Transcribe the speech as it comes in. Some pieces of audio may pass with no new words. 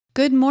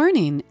Good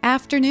morning,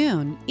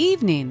 afternoon,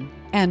 evening,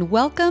 and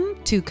welcome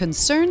to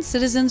Concerned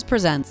Citizens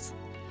Presents.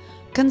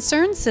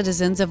 Concerned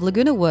Citizens of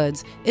Laguna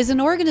Woods is an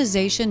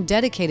organization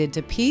dedicated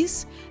to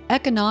peace,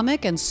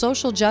 economic and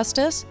social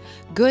justice,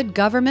 good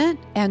government,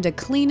 and a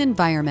clean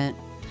environment.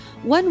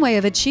 One way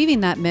of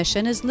achieving that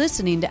mission is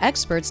listening to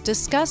experts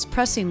discuss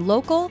pressing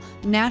local,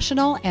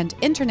 national, and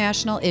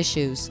international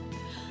issues.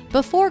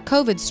 Before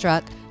COVID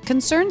struck,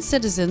 Concerned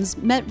Citizens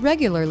met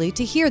regularly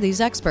to hear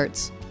these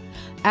experts.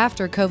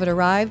 After COVID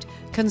arrived,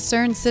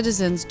 concerned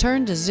citizens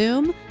turned to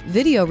Zoom,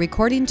 video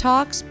recording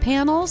talks,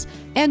 panels,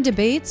 and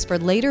debates for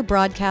later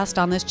broadcast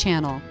on this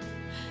channel.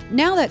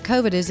 Now that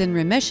COVID is in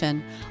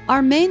remission,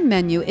 our main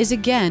menu is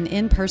again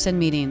in-person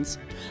meetings.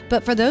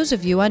 But for those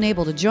of you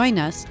unable to join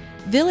us,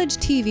 Village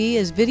TV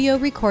is video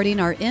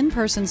recording our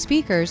in-person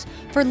speakers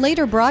for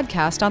later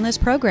broadcast on this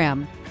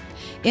program.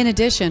 In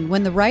addition,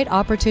 when the right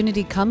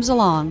opportunity comes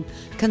along,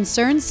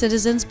 Concerned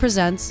Citizens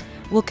Presents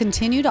will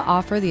continue to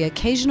offer the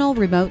occasional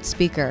remote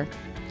speaker.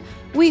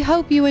 We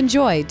hope you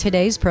enjoy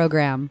today's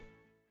program.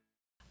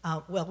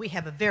 Well, we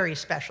have a very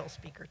special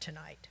speaker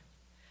tonight.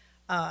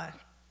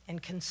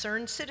 And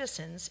Concerned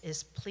Citizens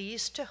is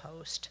pleased to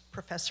host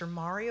Professor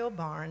Mario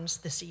Barnes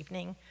this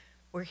evening,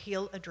 where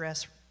he'll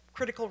address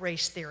critical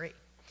race theory.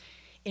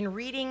 In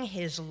reading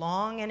his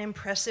long and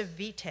impressive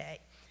vitae,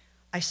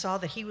 I saw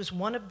that he was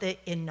one of the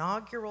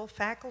inaugural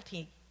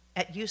faculty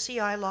at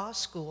UCI Law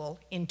School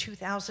in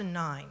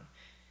 2009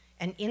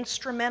 and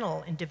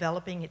instrumental in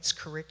developing its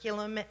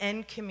curriculum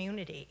and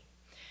community.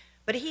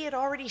 But he had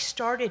already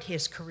started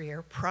his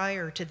career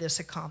prior to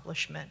this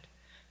accomplishment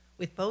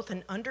with both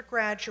an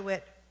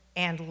undergraduate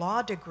and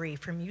law degree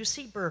from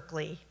UC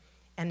Berkeley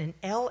and an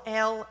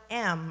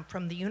LLM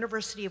from the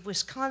University of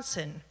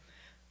Wisconsin.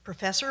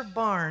 Professor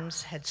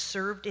Barnes had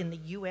served in the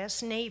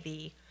US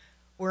Navy,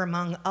 where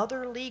among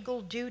other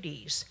legal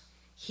duties,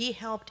 he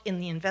helped in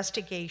the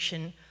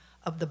investigation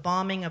of the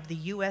bombing of the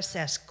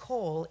USS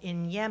Cole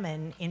in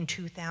Yemen in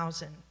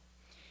 2000.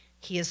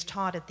 He has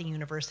taught at the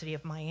University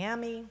of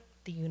Miami,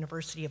 the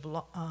University of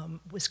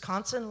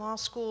Wisconsin Law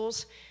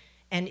Schools,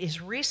 and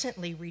is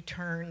recently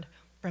returned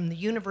from the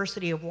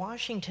University of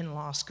Washington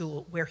Law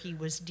School, where he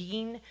was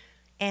dean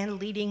and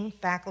leading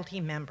faculty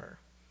member.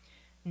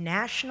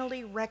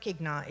 Nationally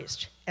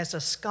recognized as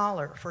a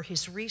scholar for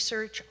his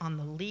research on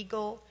the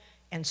legal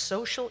and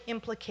social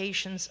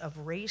implications of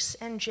race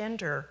and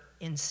gender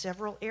in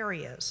several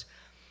areas,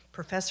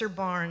 Professor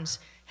Barnes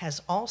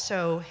has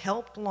also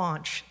helped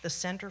launch the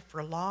Center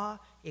for Law,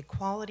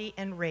 Equality,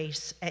 and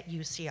Race at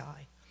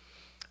UCI.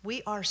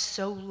 We are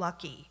so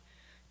lucky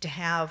to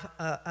have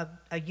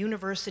a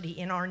university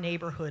in our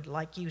neighborhood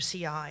like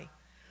UCI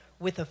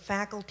with a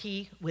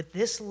faculty with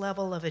this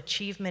level of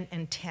achievement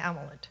and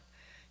talent.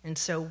 And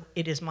so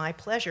it is my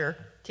pleasure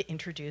to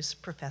introduce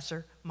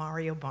Professor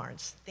Mario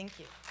Barnes. Thank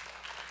you.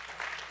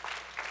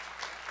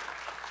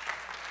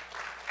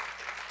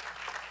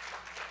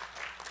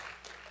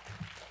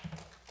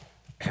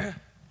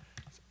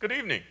 Good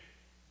evening.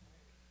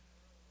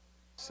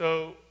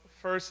 So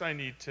first I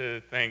need to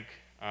thank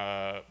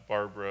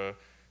Barbara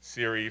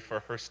Siri for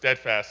her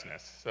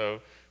steadfastness.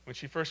 So when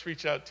she first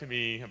reached out to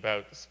me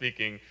about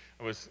speaking,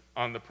 I was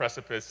on the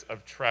precipice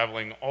of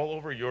traveling all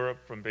over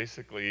Europe from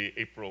basically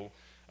April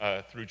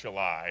through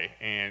July.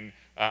 And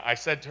I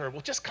said to her,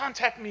 well, just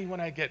contact me when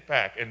I get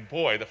back. And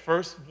boy, the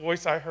first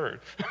voice I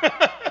heard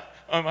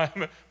on my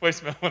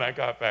voicemail when I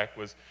got back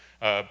was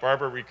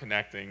Barbara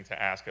reconnecting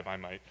to ask if I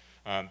might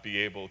be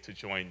able to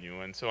join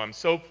you. And so I'm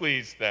so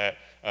pleased that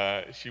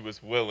she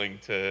was willing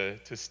to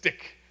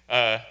stick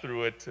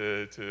through it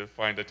to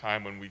find a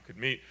time when we could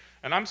meet.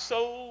 And I'm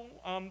so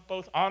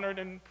both honored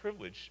and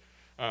privileged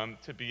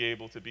to be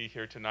able to be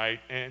here tonight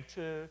and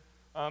to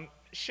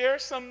share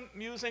some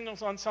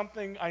musings on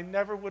something I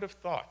never would have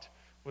thought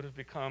would have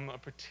become a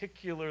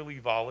particularly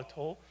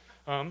volatile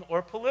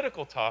or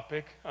political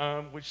topic,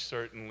 which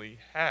certainly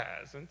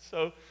has. And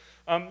so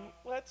I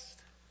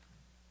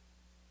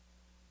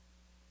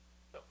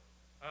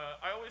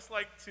always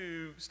like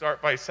to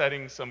start by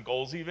setting some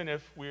goals, even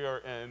if we are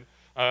in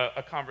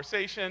a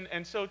conversation.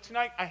 And so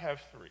tonight I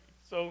have three.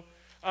 So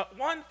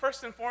one,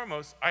 first and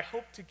foremost, I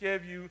hope to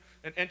give you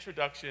an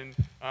introduction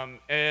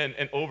and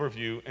an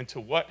overview into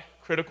what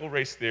critical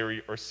race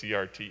theory, or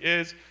CRT,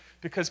 is,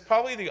 because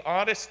probably the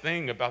oddest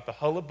thing about the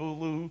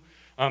hullabaloo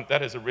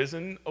that has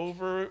arisen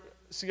over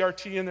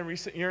CRT in the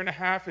recent year and a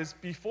half is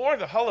before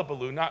the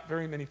hullabaloo, not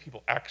very many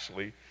people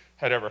actually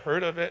had ever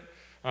heard of it.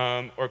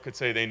 Or could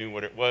say they knew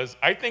what it was.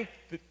 I think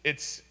that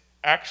it's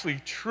actually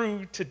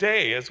true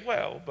today as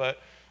well, but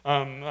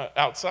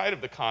outside of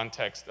the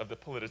context of the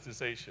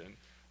politicization,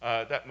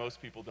 that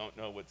most people don't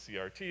know what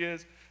CRT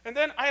is. And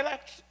then I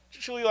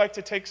actually like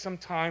to take some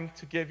time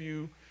to give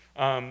you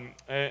an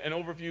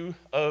overview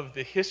of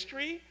the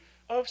history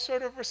of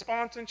sort of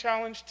response and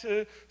challenge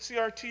to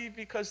CRT,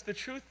 because the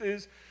truth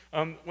is,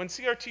 when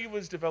CRT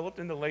was developed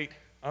in the late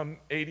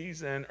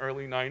 80s and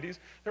early 90s,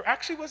 there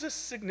actually was a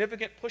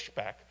significant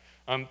pushback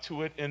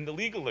to it in the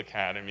legal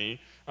academy,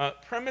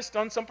 premised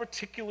on some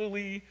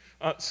particularly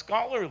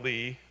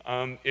scholarly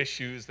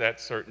issues that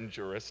certain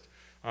jurists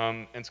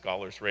and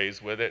scholars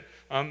raise with it.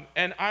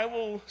 And I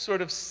will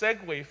sort of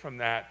segue from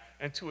that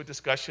into a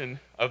discussion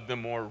of the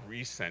more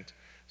recent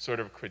sort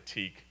of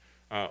critique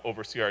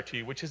over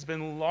CRT, which has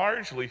been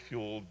largely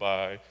fueled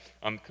by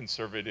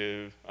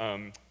conservative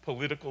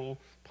political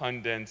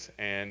pundits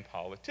and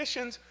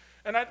politicians.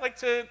 And I'd like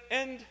to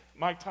end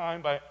my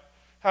time by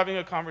having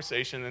a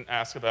conversation and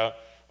ask about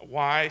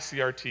why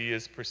CRT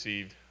is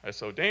perceived as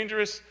so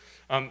dangerous,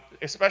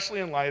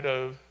 especially in light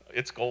of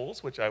its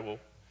goals, which I will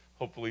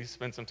hopefully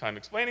spend some time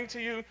explaining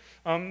to you,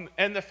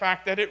 and the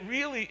fact that it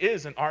really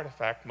is an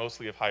artifact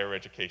mostly of higher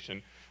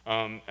education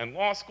and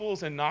law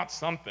schools, and not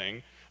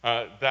something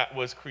that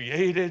was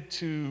created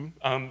to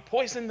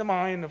poison the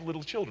mind of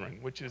little children,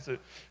 which is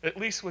at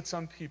least what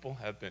some people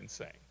have been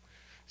saying.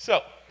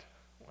 So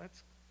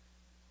let's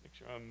make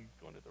sure I'm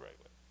going it the right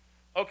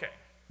way. Okay,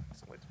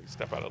 so let me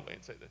step out of the way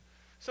and say this.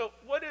 So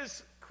what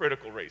is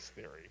critical race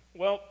theory?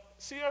 Well,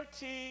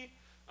 CRT,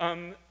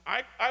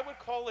 I would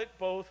call it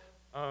both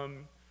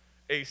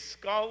a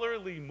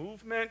scholarly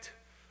movement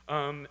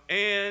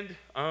and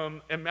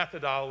a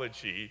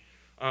methodology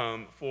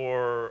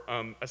for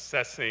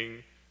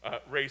assessing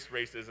race,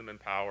 racism, and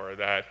power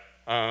that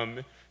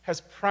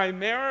has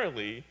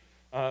primarily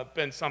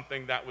been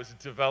something that was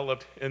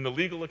developed in the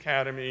legal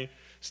academy,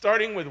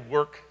 starting with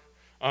work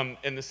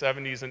in the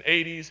 70s and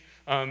 80s,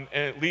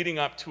 and leading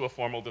up to a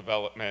formal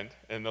development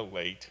in the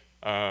late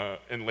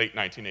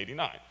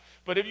 1989.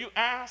 But if you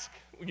ask,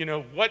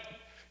 what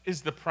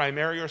is the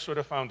primary or sort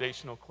of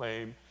foundational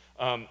claim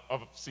of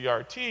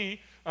CRT,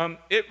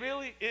 it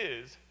really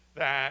is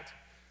that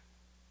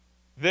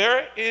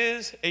there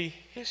is a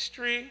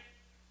history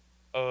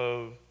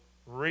of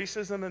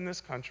racism in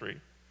this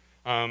country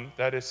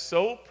that is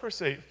so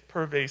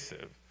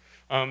pervasive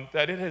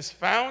that it has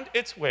found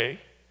its way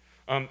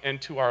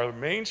into our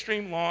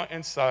mainstream law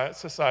and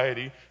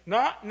society,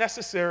 not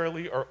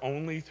necessarily or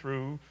only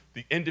through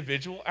the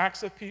individual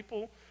acts of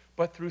people,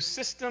 but through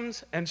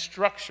systems and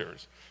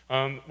structures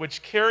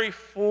which carry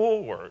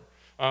forward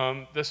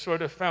the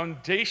sort of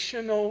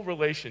foundational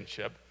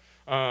relationship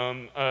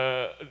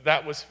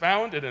that was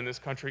founded in this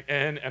country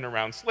in and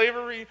around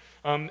slavery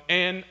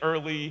and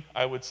early,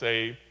 I would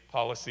say,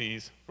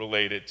 policies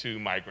related to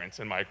migrants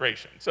and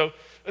migration. So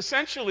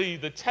essentially,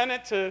 the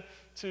tenet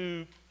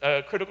to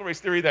critical race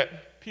theory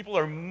that people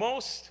are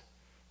most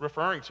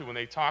referring to when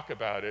they talk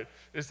about it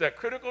is that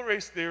critical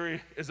race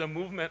theory is a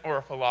movement or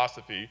a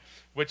philosophy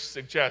which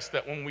suggests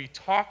that when we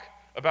talk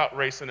about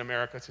race in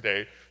America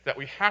today, that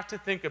we have to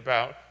think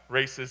about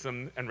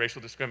racism and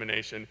racial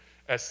discrimination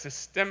as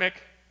systemic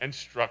and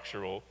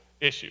structural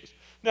issues.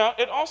 Now,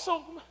 it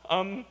also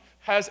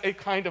has a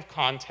kind of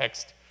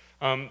context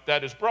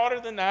that is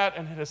broader than that,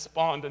 and it has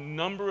spawned a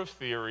number of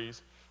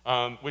theories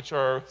which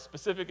are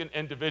specific and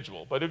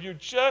individual. But if you're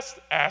just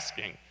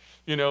asking,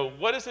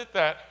 what is it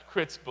that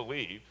crits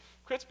believe?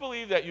 Crits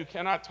believe that you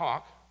cannot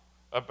talk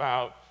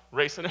about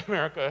race in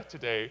America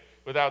today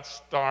without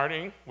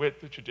starting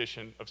with the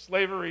tradition of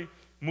slavery,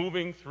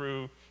 moving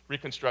through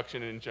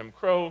Reconstruction and Jim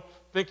Crow,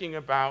 thinking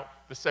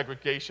about the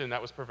segregation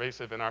that was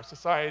pervasive in our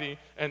society,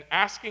 and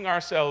asking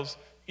ourselves,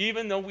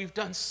 even though we've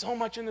done so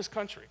much in this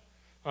country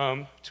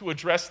to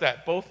address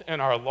that, both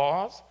in our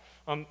laws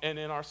and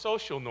in our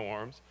social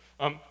norms,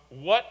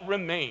 what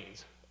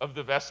remains of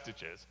the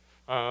vestiges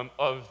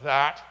of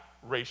that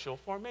racial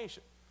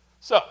formation?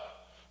 So,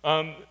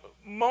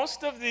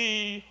 most of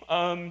the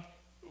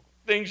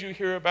things you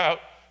hear about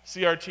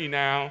CRT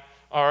now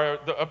are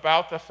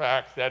about the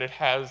fact that it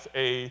has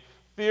a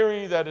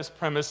theory that is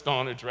premised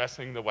on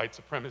addressing the white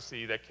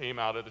supremacy that came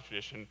out of the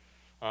tradition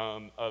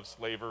of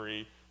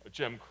slavery,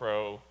 Jim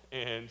Crow,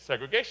 and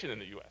segregation in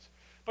the US.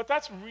 But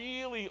that's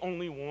really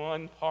only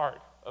one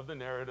part of the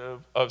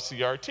narrative of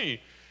CRT.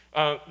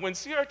 When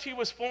CRT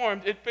was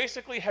formed, it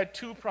basically had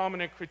two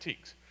prominent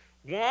critiques.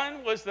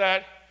 One was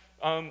that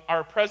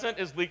our present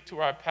is leaked to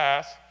our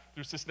past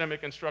through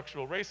systemic and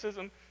structural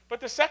racism. But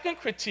the second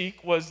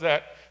critique was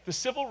that the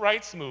civil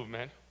rights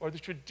movement, or the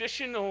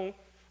traditional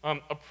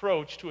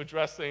approach to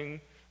addressing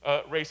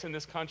race in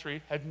this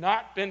country, had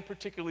not been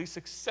particularly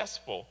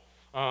successful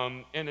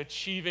in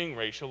achieving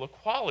racial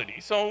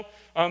equality. So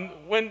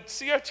when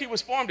CRT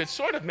was formed, it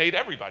sort of made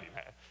everybody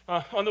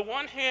mad. On the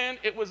one hand,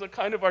 it was a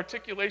kind of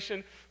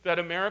articulation that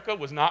America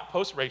was not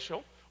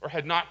post-racial, or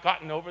had not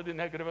gotten over the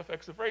negative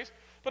effects of race.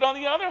 But on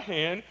the other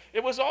hand,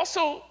 it was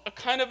also a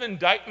kind of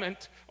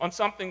indictment on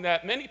something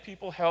that many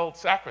people held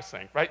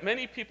sacrosanct, right?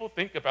 Many people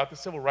think about the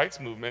civil rights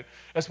movement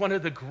as one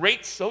of the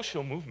great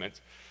social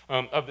movements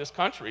of this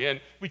country. And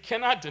we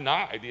cannot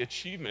deny the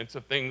achievements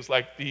of things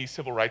like the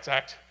Civil Rights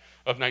Act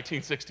of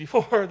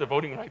 1964, the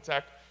Voting Rights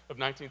Act of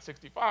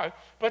 1965.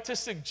 But to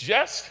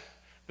suggest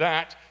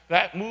that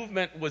that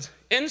movement was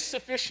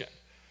insufficient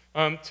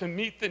to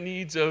meet the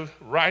needs of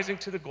rising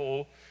to the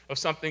goal of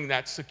something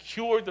that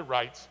secured the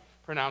rights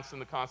pronounced in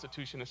the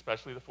Constitution,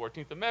 especially the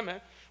 14th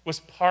Amendment,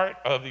 was part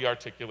of the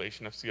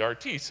articulation of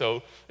CRT.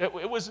 So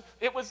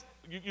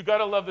you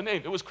gotta love the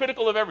name. It was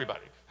critical of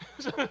everybody.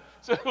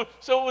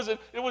 so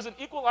it was an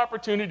equal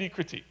opportunity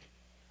critique.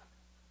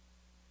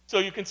 So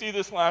you can see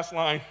this last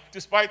line.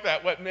 Despite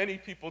that, what many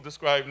people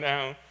describe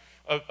now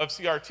of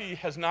CRT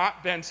has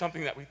not been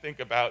something that we think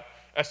about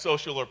as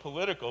social or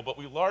political, but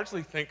we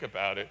largely think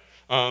about it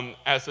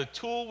as a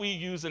tool we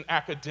use in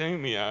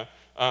academia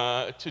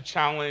to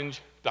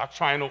challenge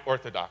doctrinal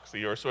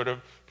orthodoxy or sort of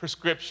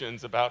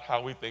prescriptions about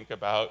how we think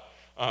about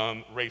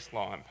race,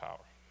 law, and power.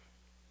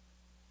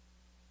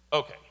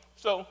 Okay,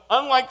 so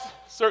unlike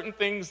certain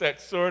things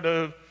that sort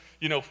of,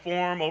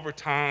 form over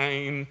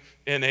time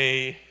in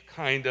a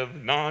kind of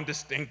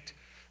non-distinct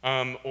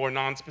or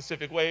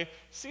non-specific way,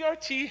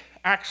 CRT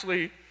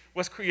actually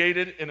was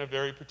created in a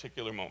very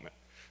particular moment.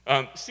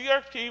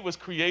 CRT was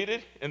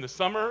created in the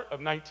summer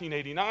of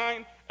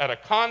 1989 at a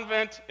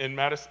convent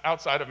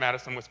outside of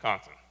Madison,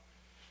 Wisconsin.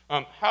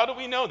 How do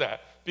we know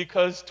that?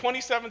 Because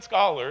 27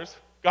 scholars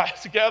got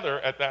together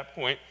at that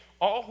point,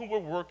 all who were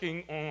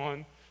working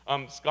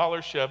on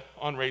scholarship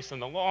on race and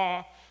the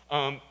law,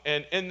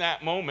 and in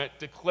that moment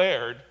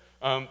declared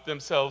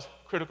themselves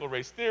critical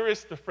race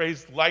theorists, the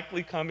phrase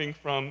likely coming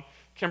from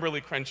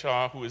Kimberly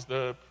Crenshaw, who is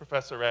the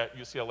professor at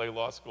UCLA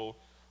Law School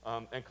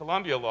and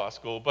Columbia Law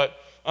School. But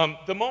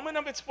the moment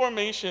of its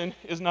formation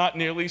is not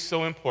nearly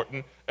so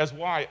important as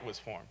why it was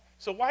formed.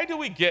 So why do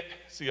we get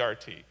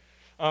CRT?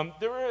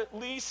 There are at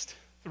least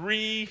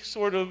three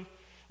sort of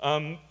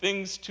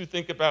things to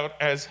think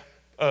about as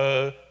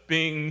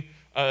being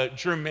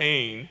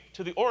germane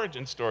to the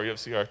origin story of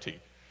CRT.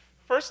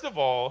 First of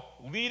all,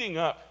 leading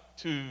up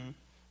to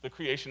the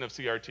creation of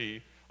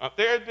CRT,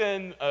 there had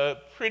been a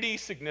pretty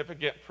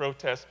significant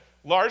protests,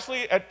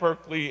 largely at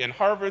Berkeley and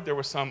Harvard. There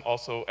were some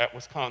also at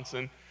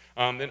Wisconsin,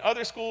 and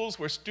other schools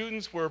where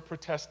students were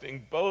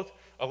protesting both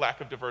a lack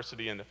of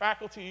diversity in the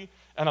faculty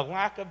and a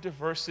lack of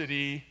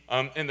diversity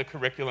in the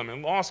curriculum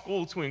in law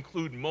school to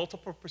include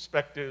multiple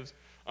perspectives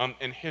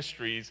and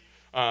histories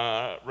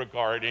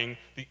regarding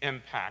the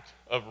impact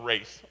of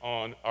race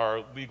on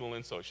our legal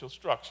and social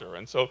structure.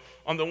 And so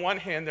on the one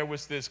hand, there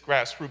was this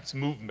grassroots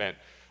movement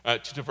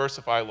to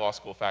diversify law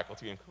school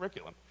faculty and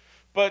curriculum.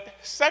 But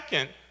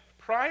second,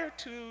 prior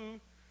to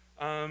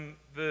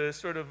the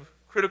sort of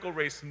critical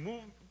race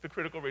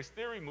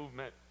theory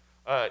movement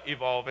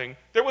evolving,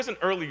 there was an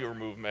earlier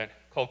movement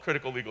called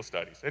critical legal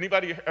studies.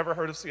 Anybody ever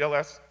heard of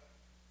CLS?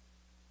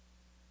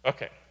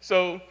 Okay,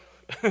 so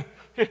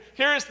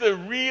here's the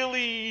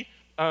really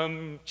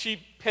cheap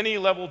penny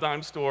level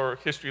dime store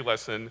history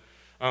lesson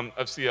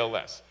of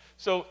CLS.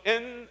 So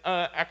in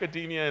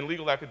academia and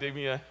legal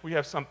academia, we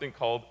have something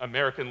called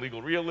American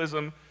legal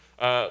realism,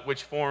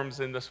 which forms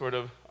in the sort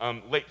of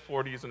late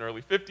 40s and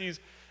early 50s.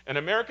 And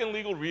American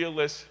legal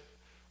realists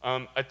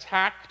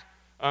attacked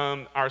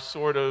our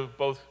sort of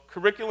both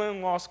curriculum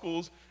in law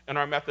schools and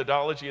our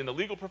methodology in the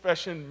legal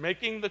profession,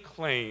 making the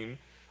claim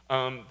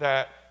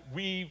that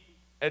we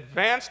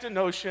advanced a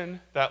notion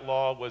that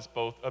law was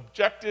both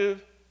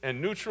objective and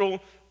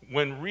neutral,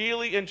 when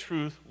really, in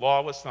truth,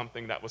 law was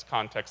something that was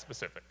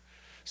context-specific.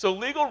 So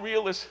legal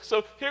realists,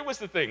 so here was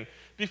the thing.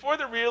 Before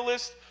the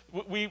realists,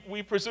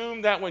 we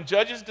presumed that when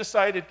judges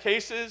decided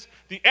cases,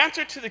 the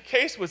answer to the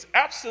case was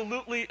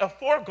absolutely a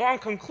foregone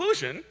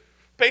conclusion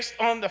based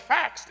on the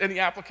facts and the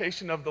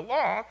application of the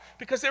law,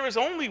 because there was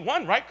only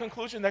one right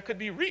conclusion that could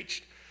be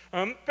reached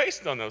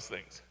based on those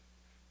things.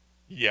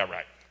 Yeah,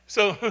 right.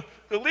 So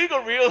the legal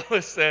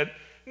realists said,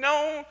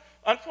 no,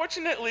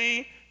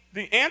 unfortunately,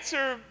 the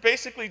answer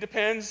basically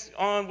depends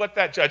on what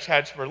that judge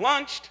had for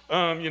lunch,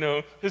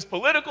 his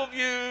political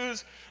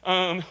views,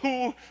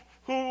 who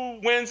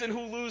wins and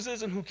who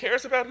loses, and who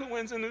cares about who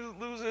wins and who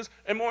loses,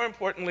 and more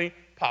importantly,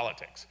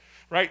 politics,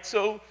 right?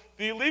 So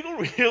the legal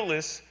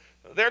realists,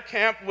 their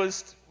camp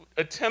was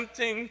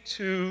attempting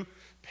to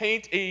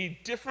paint a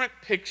different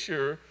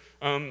picture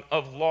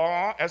of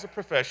law as a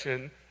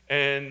profession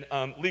and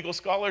legal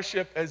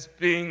scholarship as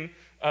being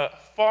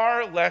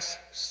far less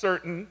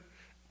certain,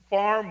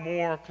 far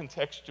more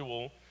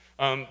contextual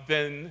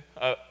than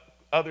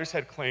others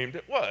had claimed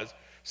it was.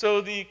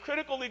 So the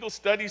critical legal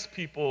studies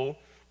people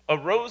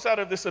arose out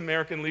of this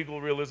American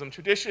legal realism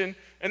tradition,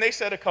 and they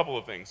said a couple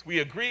of things. We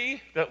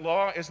agree that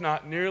law is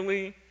not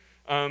nearly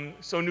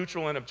so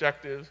neutral and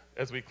objective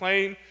as we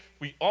claim.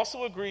 We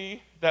also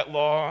agree that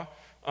law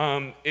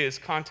is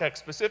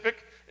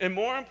context-specific, and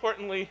more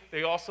importantly,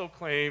 they also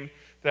claim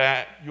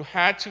that you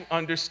had to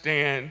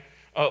understand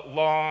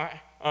law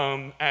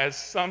as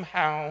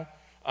somehow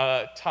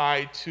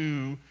tied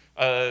to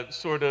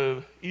sort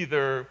of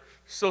either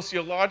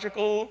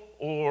sociological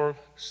or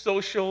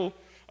social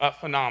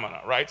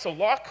phenomena, right? So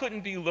law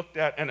couldn't be looked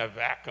at in a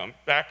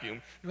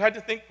vacuum. You had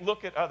to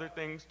look at other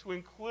things to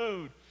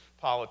include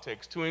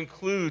politics, to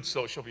include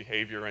social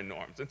behavior and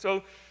norms. And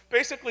so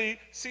basically,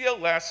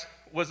 CLS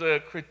was a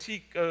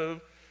critique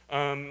of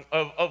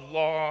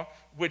law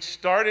which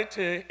started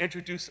to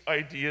introduce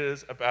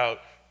ideas about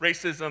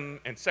racism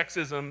and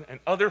sexism and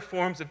other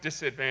forms of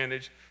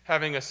disadvantage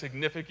having a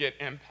significant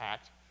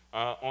impact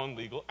on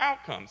legal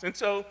outcomes. And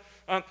so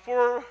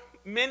for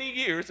many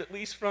years, at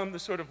least from the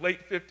sort of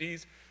late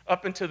 50s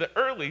up into the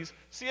earlys,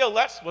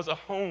 CLS was a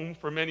home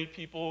for many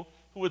people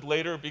who would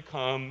later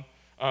become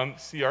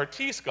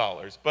CRT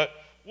scholars. But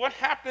what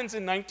happens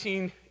in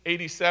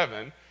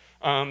 1987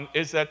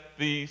 is that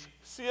the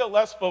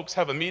CLS folks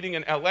have a meeting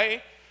in LA,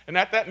 and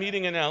at that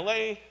meeting in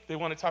LA, they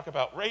want to talk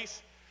about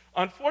race.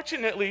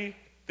 Unfortunately,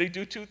 they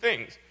do two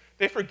things.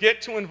 They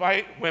forget to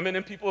invite women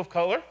and people of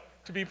color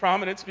to be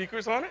prominent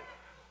speakers on it.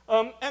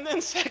 And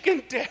then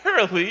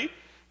secondarily,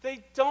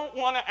 they don't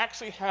want to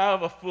actually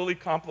have a fully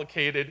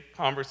complicated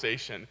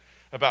conversation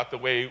about the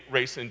way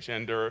race and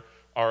gender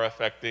are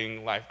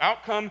affecting life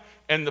outcome.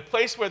 And the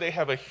place where they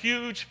have a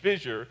huge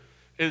fissure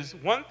is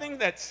one thing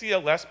that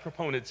CLS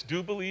proponents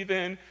do believe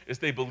in is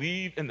they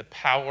believe in the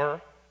power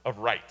of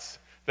rights,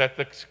 that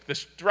the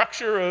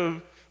structure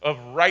of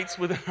rights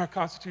within our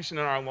Constitution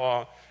and our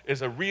law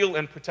is a real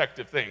and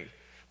protective thing.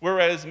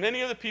 Whereas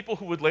many of the people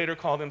who would later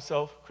call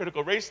themselves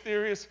critical race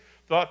theorists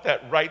thought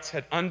that rights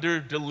had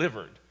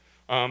under-delivered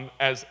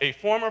as a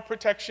form of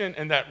protection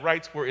and that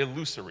rights were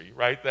illusory,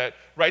 right? That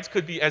rights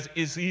could be as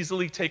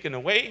easily taken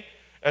away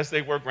as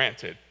they were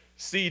granted.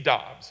 See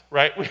Dobbs,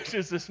 right? Which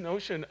is this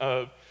notion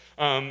of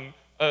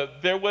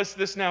there was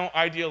this now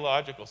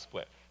ideological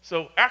split.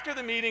 So after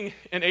the meeting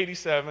in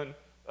 '87,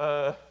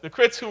 the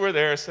crits who were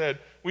there said,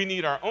 we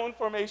need our own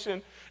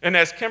formation. And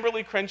as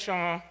Kimberly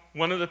Crenshaw,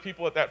 one of the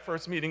people at that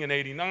first meeting in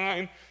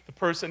 '89, the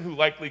person who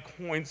likely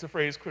coins the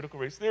phrase critical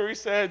race theory,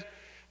 said,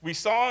 we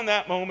saw in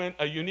that moment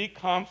a unique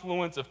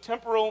confluence of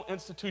temporal,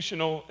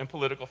 institutional, and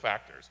political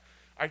factors.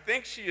 I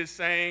think she is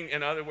saying,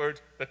 in other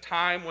words, the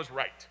time was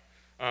right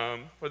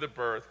for the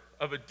birth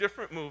of a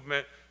different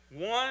movement,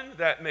 one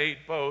that made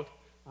both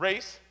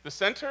race the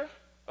center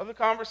of the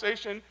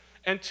conversation,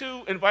 and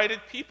two, invited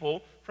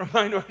people from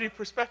minority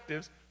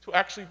perspectives to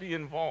actually be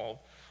involved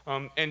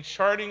in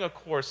charting a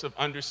course of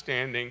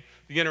understanding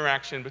the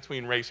interaction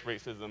between race,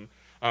 racism,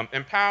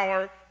 and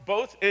power,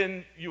 both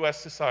in US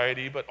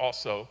society, but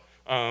also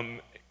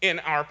in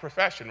our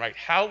profession, right?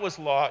 How was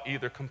law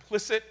either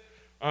complicit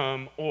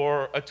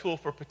or a tool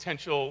for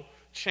potential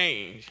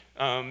change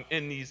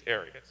in these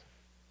areas?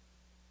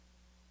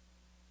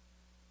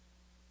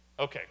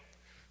 Okay,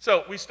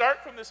 so we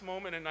start from this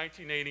moment in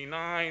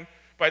 1989.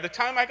 By the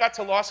time I got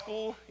to law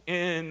school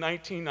in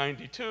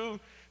 1992,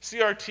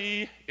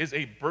 CRT is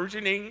a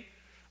burgeoning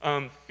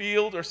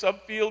field or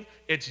subfield.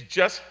 It's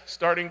just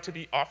starting to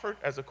be offered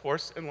as a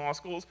course in law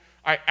schools.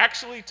 I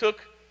actually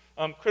took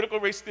critical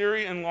race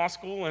theory in law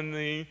school in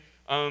the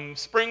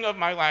spring of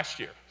my last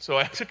year. So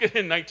I took it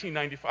in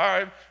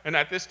 1995, and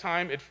at this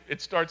time,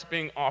 it starts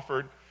being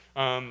offered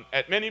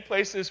at many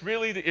places.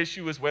 Really, the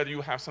issue is whether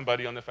you have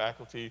somebody on the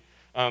faculty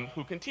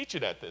who can teach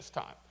it at this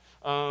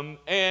time.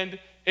 And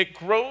it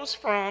grows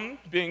from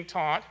being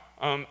taught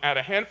at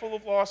a handful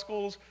of law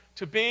schools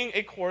to being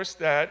a course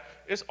that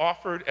is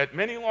offered at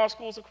many law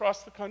schools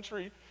across the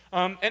country,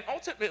 and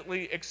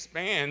ultimately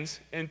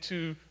expands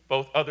into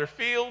both other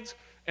fields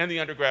and the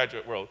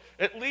undergraduate world,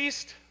 at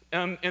least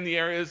in the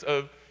areas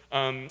of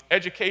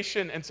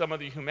education and some of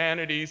the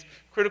humanities.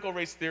 Critical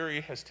race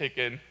theory has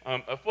taken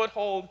a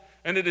foothold,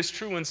 and it is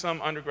true in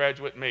some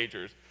undergraduate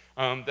majors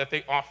that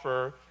they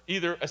offer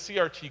either a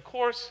CRT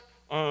course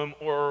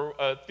or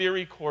a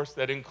theory course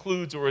that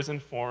includes or is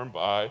informed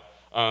by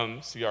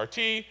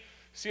CRT.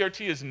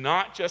 CRT has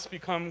not just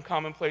become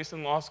commonplace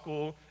in law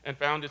school and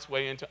found its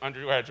way into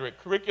undergraduate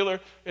curricula.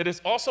 It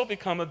has also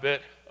become a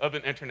bit of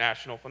an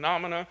international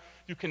phenomena.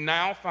 You can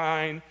now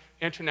find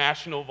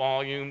international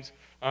volumes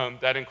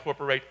that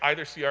incorporate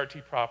either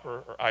CRT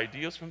proper or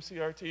ideas from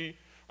CRT,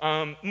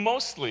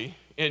 mostly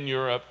in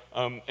Europe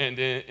and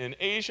in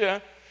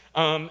Asia.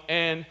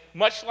 And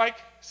much like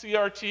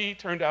CRT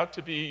turned out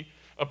to be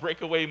a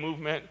breakaway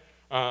movement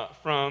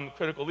from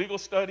critical legal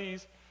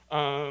studies,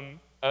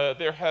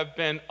 there have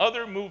been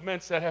other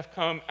movements that have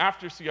come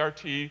after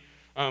CRT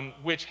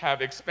which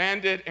have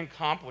expanded and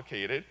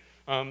complicated,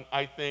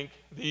 I think,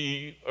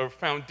 the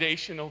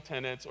foundational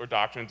tenets or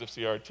doctrines of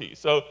CRT.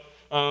 So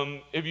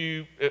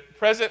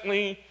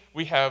presently,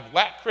 we have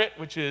LatCrit,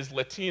 which is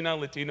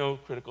Latino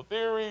critical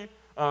theory.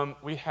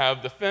 We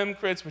have the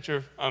FemCrits, which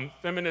are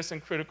feminist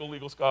and critical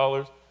legal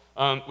scholars.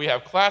 We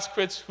have class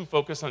crits who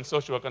focus on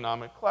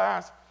socioeconomic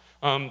class.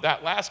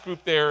 That last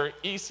group there,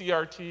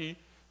 ECRT,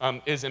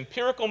 is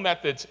empirical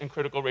methods in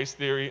critical race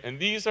theory, and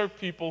these are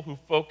people who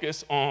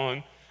focus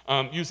on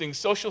using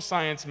social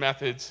science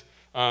methods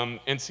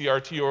in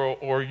CRT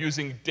or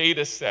using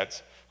data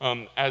sets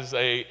as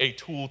a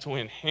tool to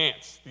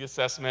enhance the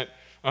assessment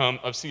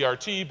of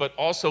CRT, but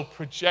also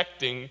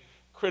projecting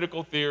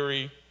critical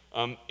theory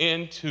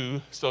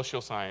into social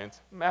science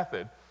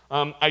method.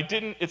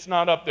 It's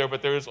not up there,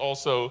 but there is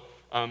also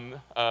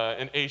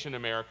an Asian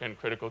American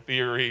critical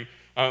theory,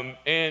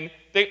 and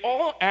they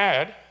all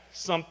add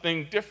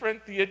something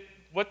different.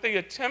 What they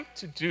attempt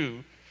to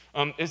do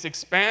is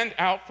expand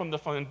out from the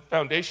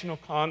foundational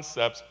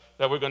concepts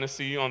that we're going to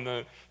see on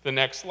the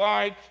next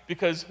slide,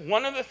 because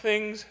one of the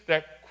things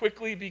that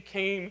quickly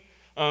became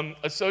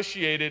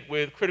associated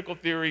with critical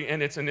theory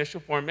and its initial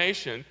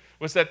formation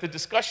was that the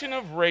discussion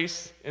of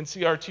race in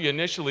CRT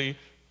initially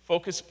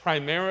focused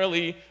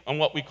primarily on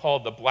what we call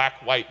the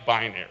black-white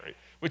binary,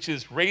 which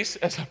is race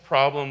as a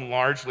problem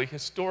largely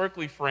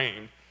historically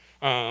framed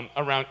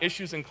around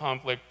issues in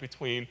conflict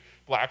between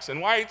blacks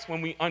and whites.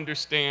 When we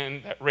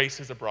understand that race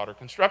is a broader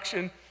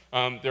construction,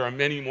 there are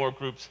many more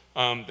groups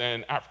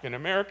than African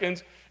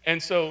Americans.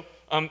 And so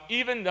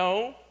even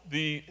though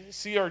the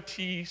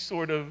CRT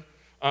sort of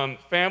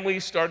family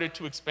started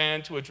to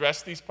expand to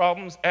address these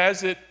problems,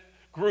 as it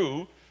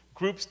grew,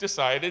 groups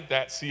decided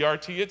that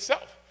CRT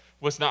itself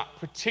was not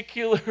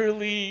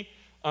particularly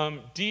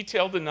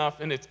detailed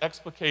enough in its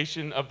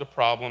explication of the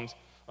problems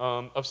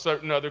of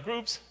certain other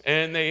groups,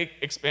 and they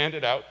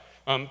expanded out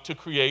to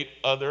create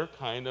other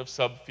kind of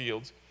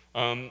subfields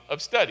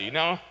of study.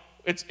 Now,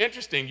 it's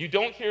interesting, you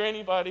don't hear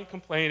anybody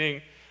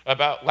complaining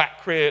about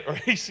LACCRIT or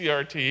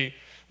ACRT,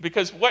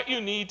 because what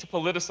you need to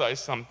politicize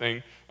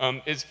something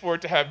is for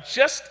it to have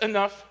just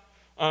enough,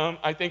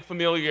 I think,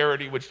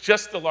 familiarity with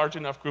just a large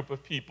enough group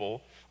of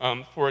people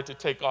for it to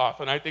take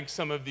off. And I think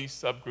some of these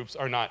subgroups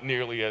are not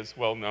nearly as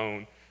well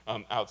known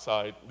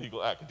outside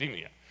legal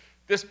academia.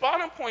 This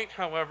bottom point,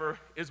 however,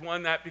 is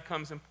one that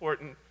becomes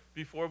important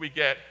before we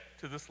get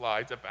to the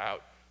slides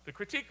about the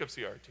critique of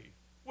CRT,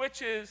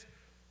 which is,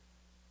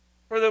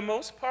 for the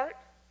most part,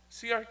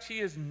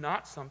 CRT is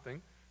not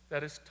something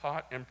that is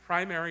taught in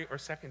primary or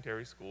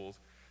secondary schools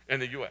in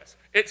the US.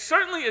 It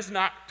certainly is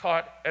not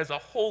taught as a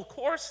whole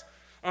course.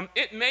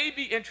 It may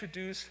be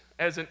introduced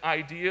as an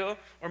ideal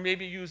or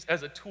maybe used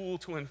as a tool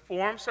to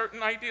inform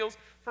certain ideals.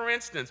 For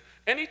instance,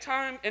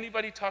 anytime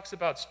anybody talks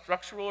about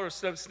structural or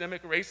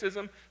systemic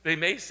racism, they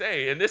may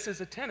say, and this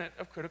is a tenet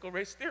of critical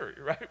race theory,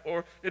 right?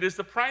 Or it is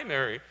the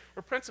primary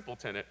or principal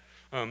tenet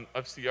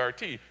of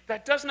CRT.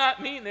 That does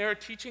not mean they are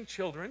teaching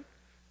children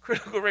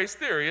critical race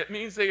theory. It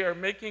means they are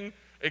making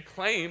a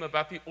claim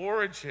about the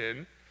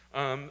origin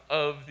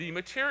of the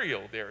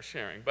material they're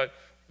sharing. But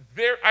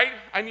I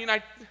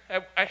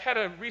had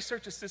a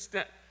research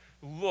assistant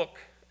look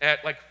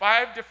at like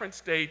 5 different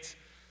states,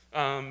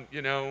 and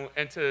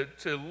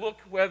to look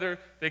whether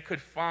they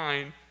could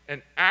find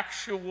an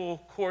actual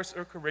course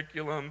or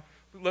curriculum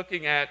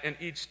looking at, in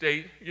each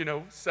state,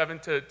 7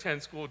 to 10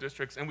 school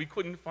districts, and we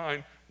couldn't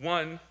find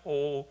one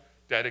whole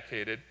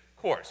dedicated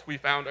course. We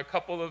found a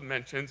couple of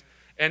mentions,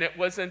 and it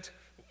wasn't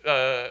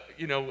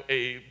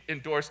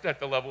endorsed at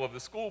the level of the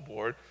school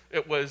board.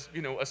 It was,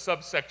 a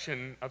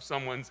subsection of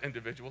someone's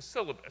individual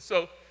syllabus.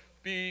 So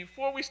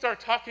before we start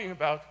talking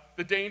about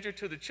the danger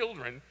to the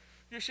children,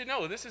 you should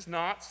know this is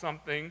not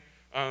something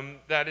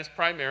that is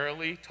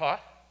primarily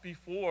taught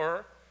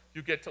before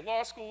you get to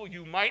law school.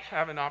 You might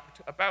have an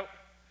opportunity. About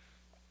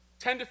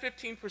 10 to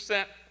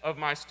 15% of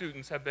my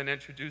students have been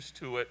introduced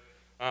to it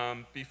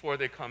before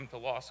they come to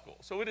law school.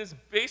 So it is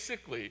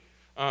basically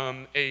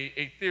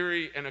a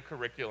theory and a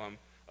curriculum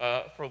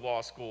for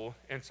law school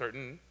and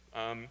certain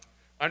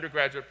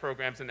undergraduate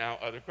programs and now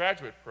other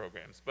graduate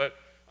programs. But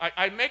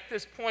I make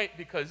this point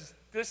because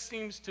this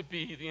seems to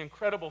be the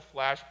incredible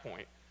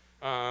flashpoint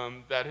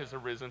that has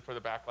arisen for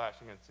the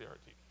backlash against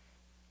CRT.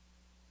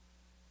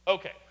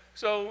 Okay,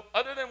 so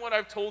other than what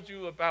I've told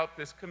you about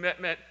this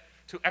commitment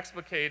to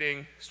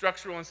explicating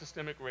structural and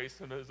systemic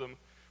racism,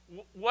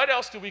 what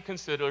else do we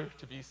consider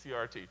to be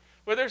CRT?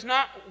 Well, there's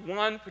not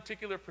one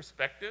particular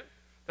perspective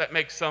that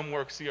makes some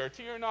work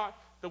CRT or not.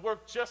 The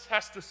work just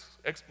has to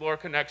explore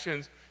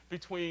connections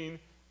between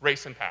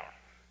race and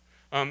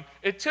power.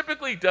 It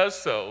typically does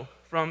so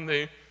from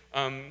the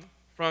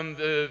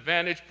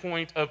vantage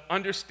point of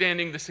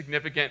understanding the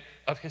significance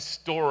of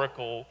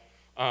historical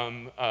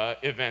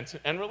events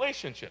and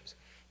relationships.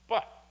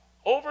 But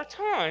over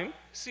time,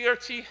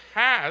 CRT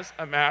has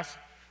amassed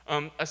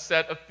a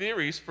set of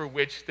theories for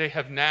which they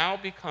have now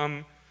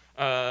become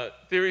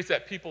theories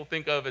that people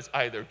think of as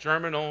either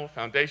germinal,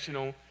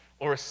 foundational,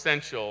 or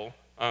essential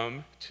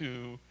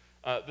to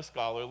the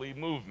scholarly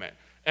movement.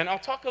 And I'll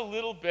talk a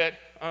little bit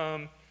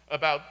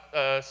about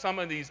some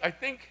of these. I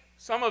think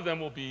some of them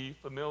will be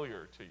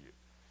familiar to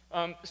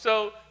you.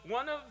 So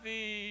one of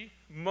the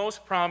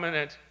most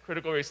prominent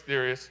critical race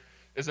theorists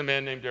is a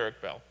man named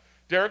Derek Bell.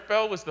 Derek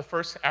Bell was the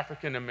first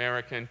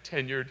African-American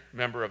tenured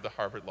member of the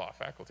Harvard Law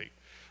faculty.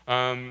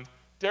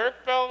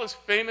 Derek Bell is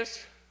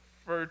famous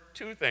for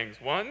 2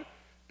 things. One,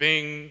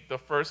 being the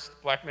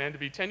first black man to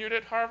be tenured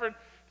at Harvard.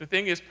 The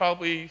thing he's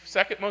probably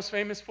second most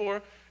famous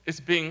for is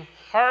being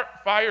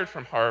fired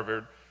from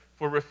Harvard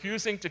for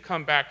refusing to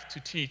come back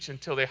to teach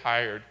until they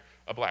hired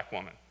a black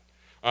woman.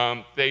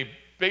 They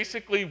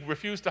basically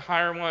refused to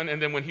hire one, and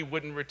then when he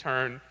wouldn't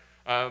return,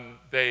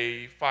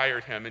 they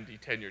fired him and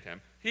detenured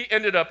him. He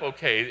ended up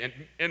okay,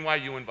 and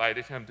NYU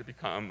invited him to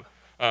become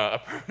a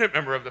permanent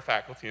member of the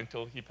faculty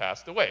until he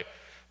passed away.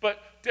 But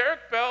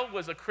Derek Bell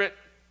was a crit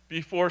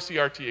before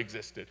CRT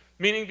existed,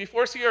 meaning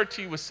before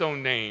CRT was so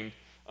named,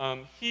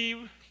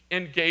 he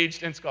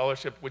engaged in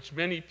scholarship, which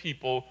many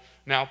people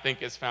now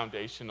think is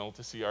foundational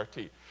to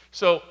CRT.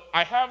 So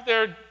I have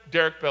there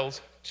Derek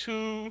Bell's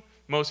 2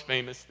 most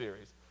famous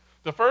theories.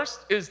 The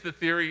first is the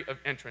theory of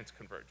entrance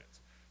convergence.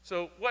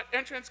 So what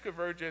entrance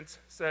convergence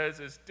says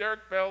is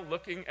Derek Bell,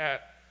 looking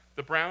at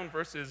the Brown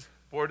versus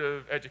Board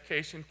of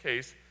Education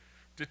case,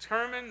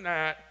 determined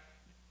that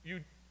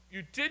you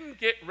didn't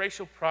get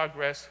racial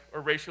progress or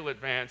racial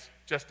advance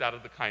just out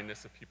of the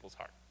kindness of people's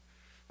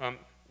heart.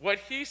 What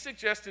he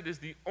suggested is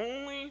the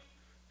only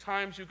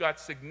times you got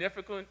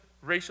significant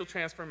racial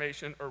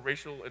transformation or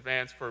racial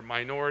advance for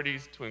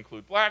minorities, to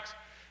include blacks,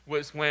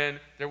 was when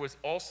there was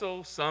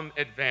also some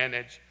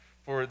advantage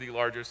for the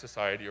larger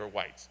society or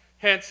whites.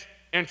 Hence,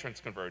 entrance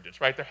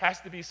convergence, right? There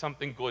has to be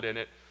something good in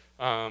it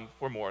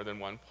for more than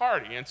one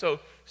party. And so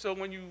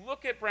when you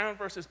look at Brown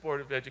versus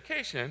Board of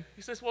Education,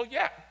 he says, well,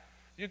 yeah,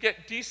 you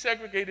get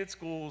desegregated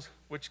schools,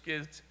 which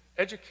gives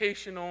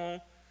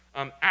educational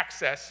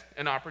access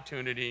and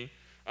opportunity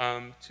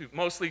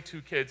mostly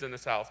to kids in the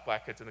South,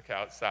 black kids in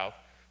the South,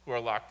 who are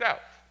locked out.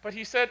 But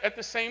he said at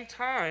the same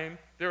time,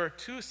 there are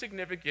two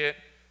significant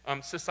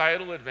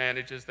societal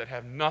advantages that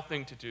have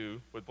nothing to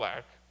do with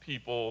black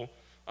people.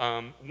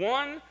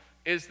 One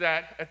is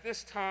that at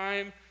this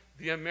time,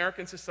 the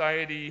American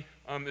society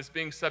is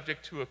being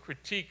subject to a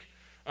critique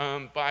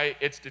by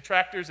its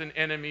detractors and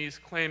enemies,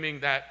 claiming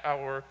that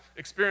our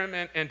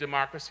experiment in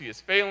democracy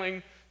is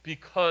failing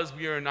because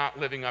we are not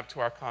living up to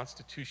our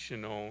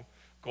constitutional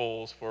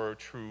goals for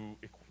true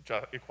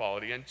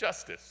equality and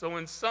justice. So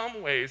in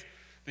some ways,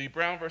 the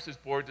Brown versus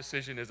Board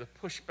decision is a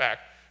pushback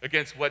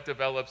against what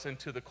develops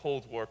into the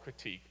Cold War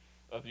critique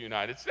of the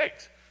United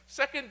States.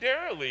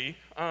 Secondarily,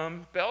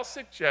 Bell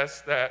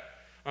suggests that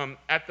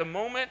at the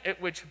moment at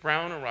which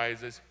Brown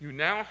arises, you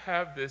now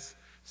have this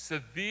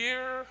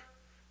severe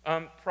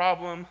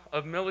problem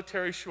of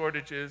military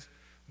shortages,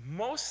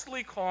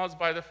 mostly caused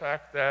by the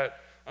fact that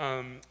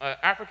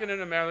African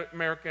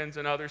Americans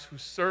and others who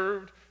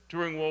served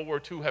during World War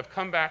II have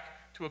come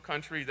back to a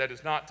country that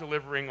is not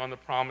delivering on the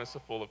promise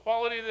of full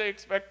equality they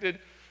expected,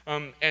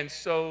 and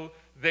so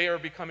they are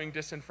becoming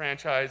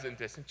disenfranchised and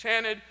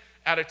disenchanted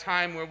at a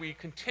time where we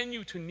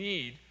continue to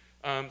need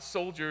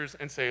soldiers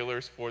and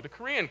sailors for the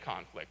Korean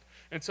conflict.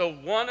 And so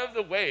one of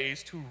the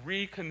ways to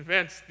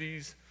reconvince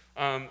these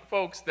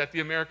folks that the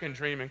American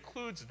dream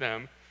includes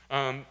them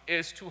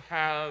is to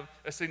have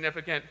a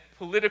significant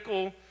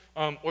political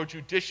or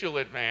judicial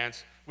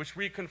advance which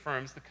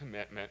reconfirms the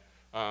commitment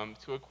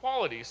to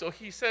equality. So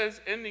he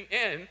says in the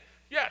end,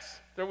 yes,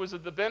 there was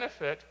the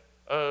benefit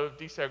of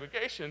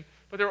desegregation,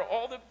 but there are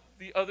all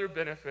the other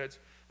benefits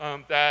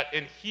that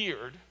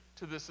adhered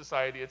to the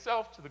society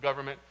itself, to the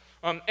government.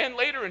 And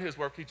later in his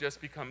work, he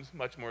just becomes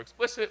much more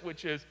explicit,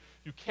 which is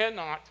you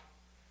cannot,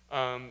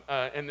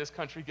 in this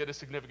country, get a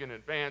significant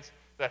advance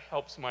that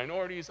helps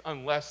minorities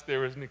unless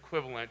there is an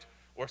equivalent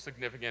or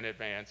significant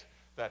advance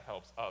that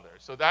helps others.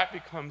 So that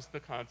becomes the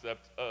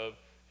concept of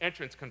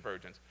entrance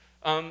convergence.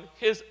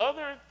 His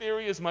other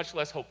theory is much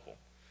less hopeful.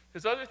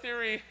 His other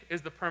theory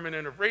is the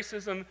permanence of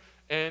racism,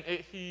 and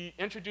he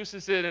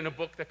introduces it in a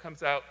book that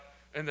comes out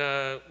in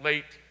the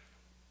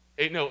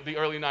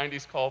early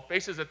 90s called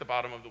Faces at the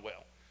Bottom of the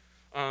Whale.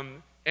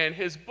 And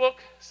his book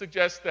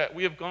suggests that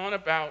we have gone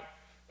about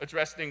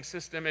addressing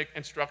systemic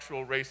and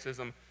structural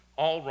racism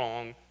all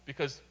wrong,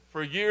 because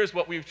for years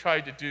what we've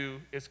tried to do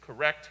is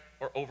correct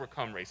or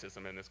overcome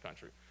racism in this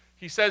country.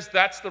 He says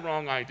that's the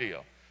wrong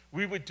idea.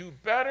 We would do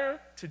better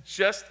to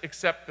just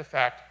accept the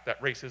fact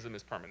that racism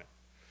is permanent.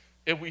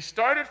 If we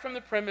started from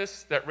the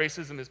premise that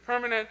racism is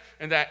permanent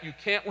and that you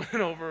can't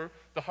win over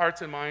the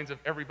hearts and minds of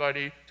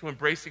everybody to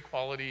embrace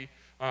equality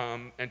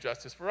and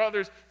justice for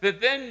others,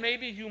 then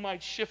maybe you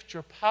might shift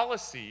your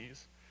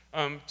policies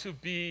to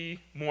be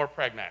more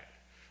pragmatic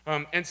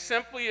and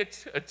simply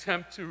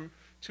attempt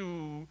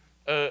to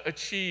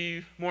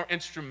achieve more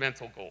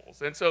instrumental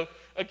goals. And so,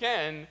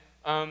 again,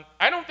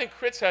 I don't think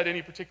crits had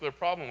any particular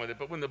problem with it,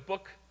 but when the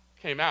book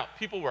came out,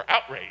 people were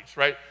outraged,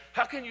 right?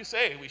 How can you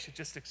say we should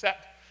just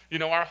accept? You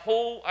know, our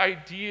whole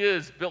idea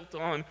is built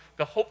on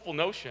the hopeful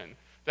notion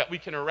that we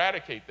can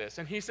eradicate this.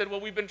 And he said,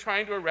 well, we've been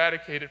trying to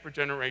eradicate it for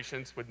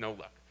generations with no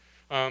luck.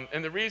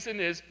 And the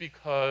reason is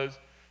because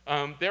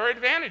there are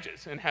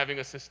advantages in having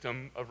a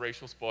system of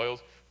racial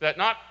spoils that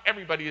not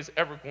everybody is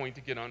ever going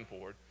to get on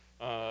board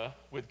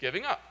with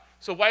giving up.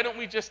 So why don't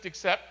we just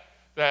accept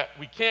that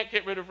we can't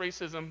get rid of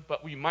racism,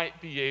 but we might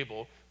be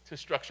able to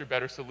structure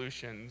better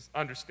solutions,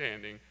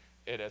 understanding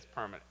it as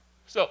permanent.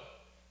 So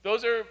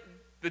those are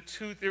the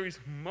two theories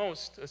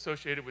most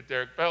associated with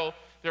Derek Bell.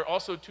 There are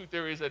also two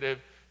theories that if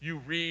you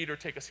read or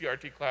take a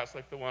CRT class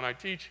like the one I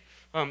teach,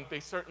 they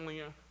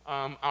certainly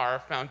are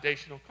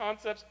foundational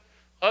concepts.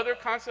 Other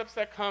concepts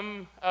that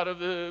come out of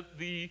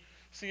the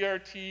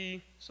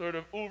CRT sort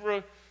of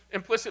oeuvre,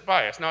 implicit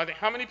bias. Now, I think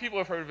how many people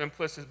have heard of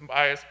implicit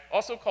bias,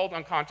 also called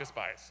unconscious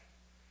bias?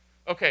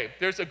 Okay,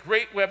 there's a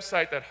great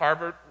website that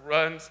Harvard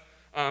runs.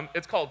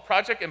 It's called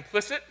Project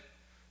Implicit.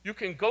 You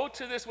can go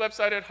to this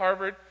website at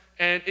Harvard,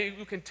 and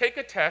you can take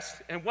a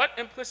test, and what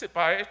implicit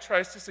bias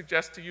tries to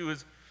suggest to you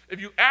is if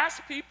you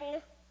ask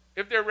people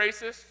if they're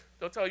racist,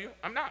 they'll tell you,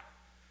 I'm not.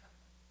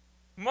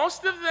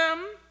 Most of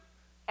them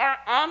are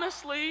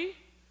honestly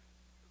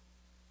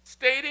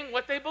stating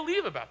what they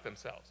believe about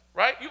themselves,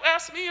 right? You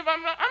ask me if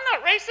I'm not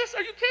racist.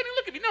 Are you kidding?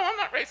 Look at me. No, I'm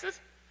not racist.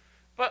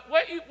 But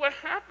what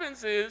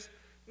happens is,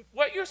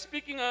 what you're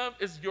speaking of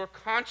is your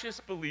conscious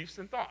beliefs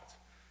and thoughts.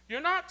 You're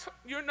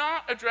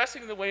not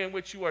addressing the way in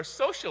which you are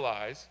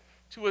socialized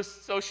to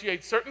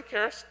associate certain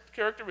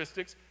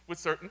characteristics with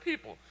certain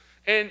people.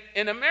 And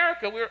in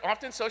America, we're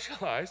often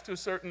socialized to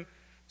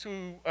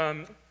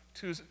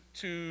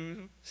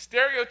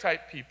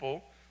stereotype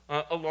people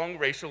along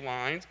racial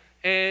lines,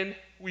 and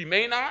we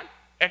may not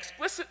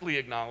explicitly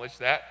acknowledge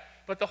that,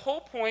 but the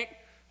whole point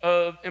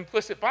of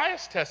implicit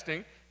bias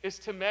testing is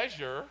to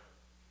measure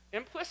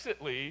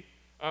implicitly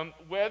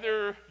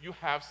whether you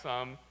have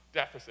some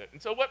deficit.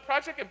 And so what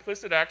Project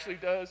Implicit actually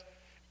does,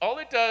 all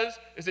it does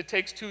is it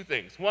takes two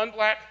things, one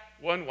black,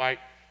 one white,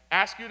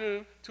 ask you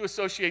to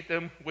associate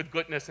them with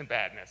goodness and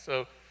badness.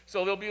 So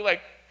they'll be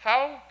like,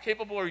 how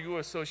capable are you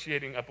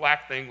associating a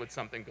black thing with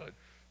something good?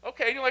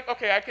 Okay, you're like,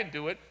 okay, I can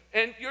do it.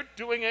 And you're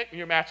doing it, and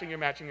you're matching, you're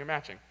matching, you're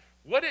matching.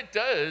 What it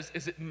does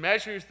is it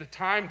measures the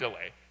time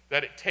delay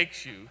that it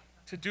takes you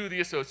to do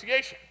the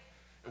association.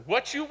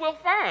 What you will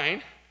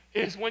find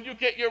is when you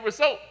get your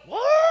result,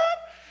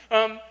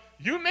 what?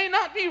 You may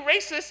not be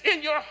racist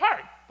in your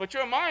heart, but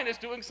your mind is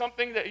doing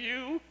something that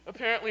you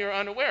apparently are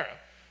unaware of.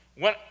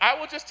 When I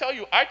will just tell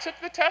you, I took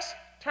the test,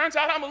 turns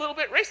out I'm a little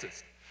bit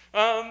racist.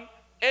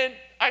 And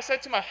I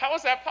said to myself, how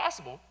is that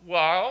possible?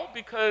 Well,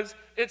 because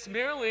it's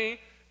merely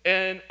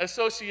an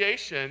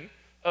association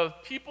of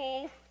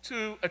people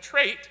to a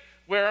trait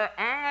where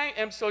I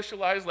am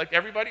socialized like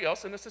everybody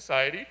else in the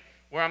society,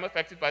 where I'm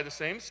affected by the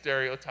same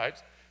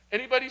stereotypes.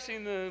 Anybody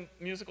seen the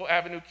musical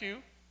Avenue Q?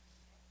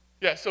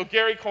 Yeah, so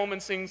Gary Coleman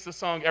sings the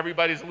song,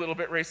 Everybody's a Little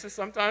Bit Racist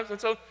Sometimes. And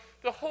so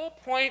the whole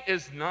point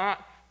is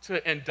not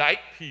to indict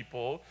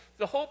people.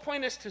 The whole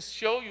point is to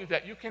show you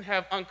that you can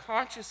have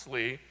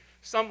unconsciously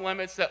some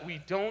limits that we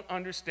don't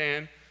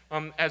understand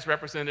as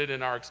represented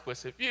in our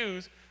explicit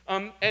views.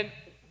 And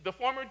the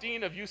former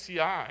dean of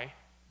UCI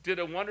did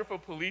a wonderful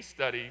police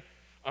study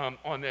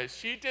on this.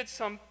 She did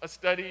a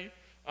study,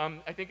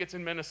 I think it's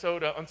in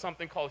Minnesota, on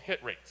something called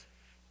hit rates.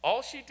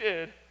 All she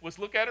did was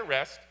look at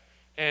arrest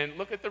and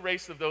look at the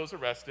race of those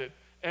arrested.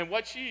 And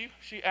what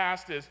she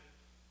asked is,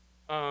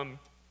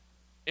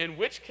 in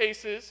which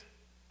cases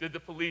did the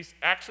police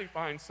actually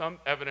find some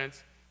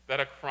evidence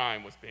that a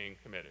crime was being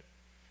committed?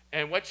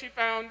 And what she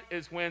found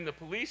is when the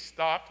police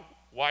stopped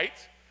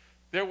whites,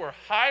 there were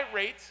high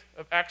rates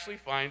of actually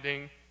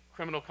finding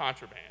criminal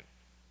contraband.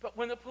 But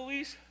when the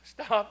police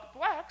stopped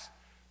blacks,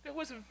 there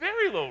was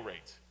very low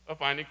rates of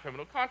finding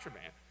criminal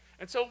contraband.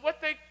 And so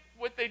what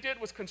they did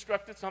was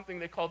constructed something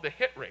they called the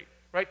hit rate,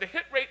 right? The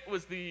hit rate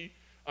was the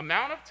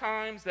amount of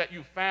times that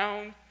you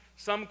found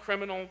some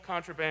criminal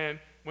contraband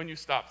when you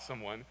stopped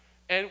someone.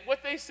 And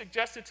what they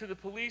suggested to the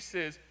police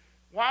is,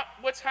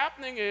 what's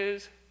happening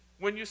is,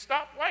 when you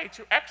stop whites,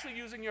 you're actually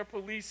using your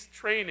police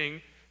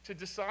training to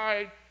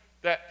decide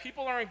that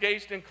people are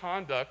engaged in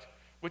conduct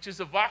which is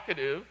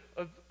evocative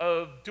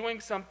of doing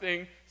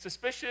something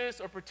suspicious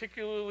or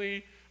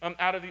particularly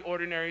out of the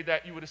ordinary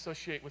that you would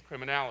associate with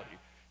criminality.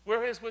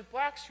 Whereas with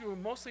blacks, you are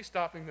mostly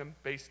stopping them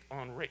based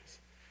on race.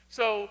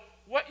 So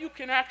what you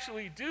can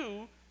actually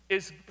do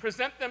is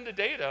present them the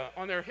data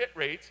on their hit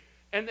rates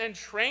and then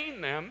train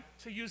them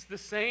to use the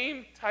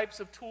same types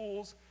of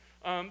tools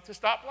to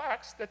stop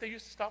blacks that they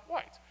use to stop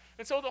whites.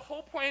 And so the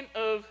whole point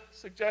of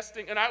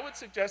suggesting, and I would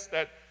suggest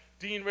that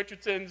Dean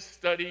Richardson's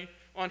study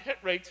on hit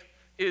rates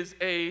is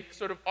a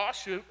sort of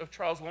offshoot of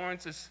Charles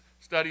Lawrence's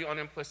study on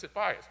implicit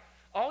bias.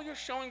 All you're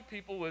showing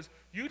people is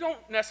you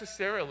don't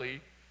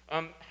necessarily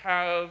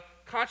have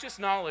conscious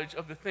knowledge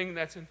of the thing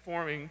that's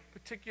informing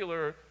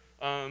particular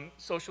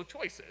social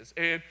choices.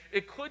 And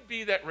it could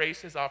be that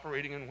race is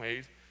operating in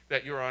ways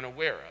that you're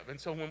unaware of. And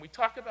so when we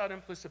talk about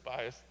implicit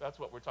bias, that's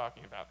what we're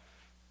talking about.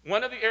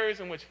 One of the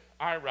areas in which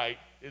I write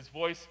is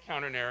voice,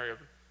 counter-narrative,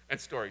 and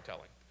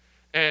storytelling.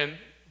 And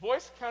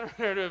voice,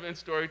 counter-narrative, and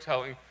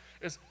storytelling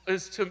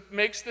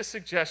makes the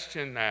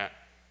suggestion that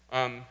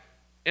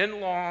in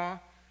law,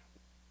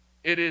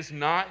 it is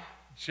not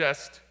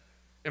just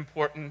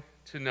important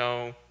to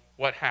know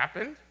what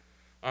happened.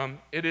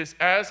 It is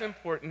as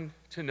important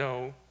to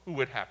know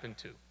who it happened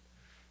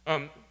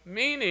to.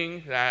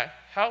 Meaning that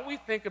how we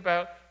think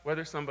about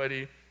whether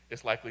somebody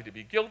is likely to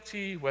be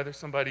guilty, whether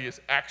somebody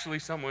is actually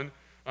someone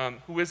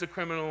who is a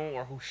criminal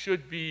or who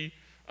should be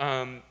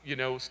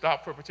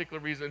stopped for a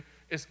particular reason,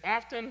 is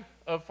often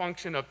a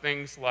function of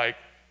things like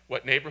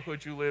what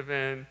neighborhood you live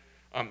in,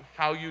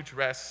 how you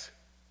dress,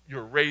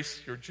 your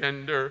race, your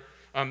gender,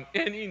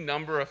 any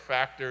number of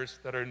factors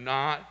that are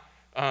not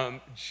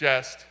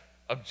just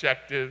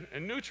objective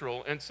and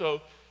neutral. And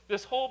so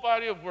this whole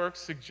body of work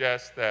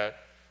suggests that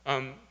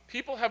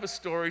people have a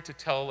story to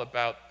tell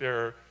about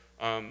their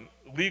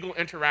legal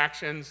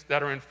interactions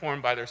that are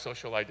informed by their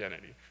social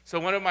identity. So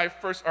one of my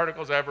first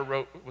articles I ever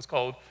wrote was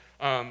called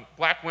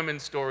Black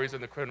Women's Stories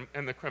in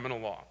the Criminal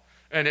Law.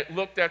 And it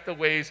looked at the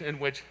ways in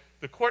which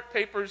the court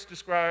papers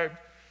described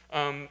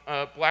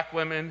black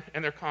women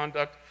and their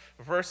conduct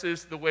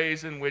versus the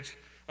ways in which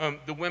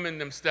the women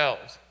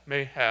themselves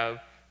may have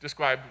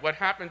described what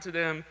happened to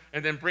them,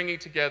 and then bringing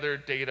together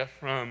data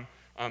from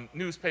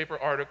newspaper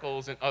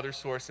articles and other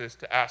sources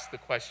to ask the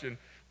question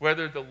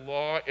whether the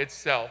law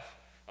itself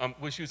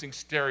was using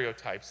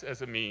stereotypes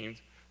as a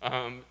means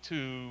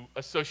to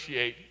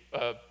associate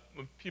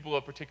people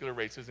of particular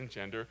races and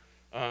gender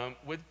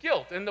with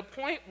guilt. And the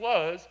point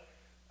was,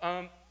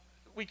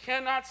 we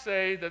cannot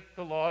say that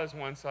the law is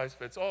one size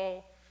fits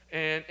all,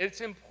 and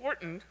it's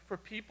important for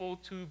people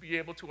to be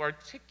able to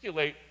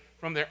articulate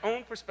from their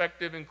own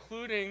perspective,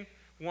 including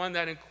one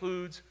that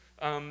includes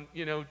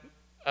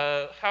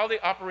how they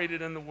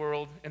operated in the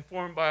world,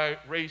 informed by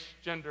race,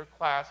 gender,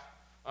 class,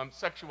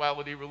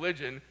 sexuality,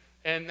 religion,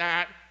 and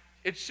that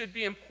it should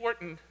be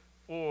important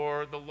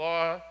for the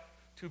law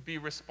to be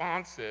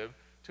responsive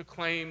to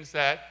claims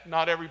that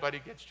not everybody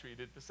gets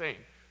treated the same.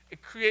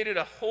 It created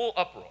a whole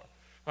uproar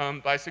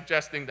by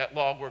suggesting that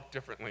law worked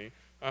differently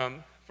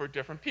for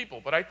different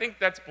people. But I think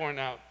that's borne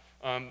out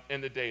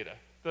in the data.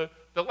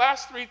 The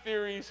last three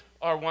theories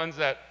are ones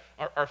that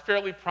are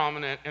fairly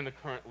prominent in the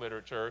current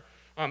literature.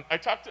 I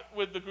talked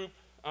with the group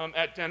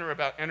at dinner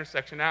about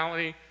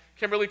intersectionality.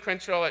 Kimberly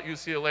Crenshaw at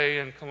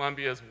UCLA and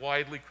Columbia is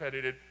widely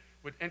credited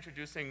with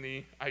introducing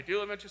the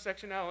ideal of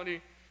intersectionality,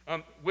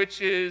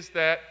 which is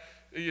that,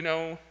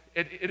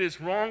 it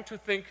is wrong to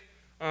think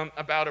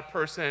about a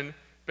person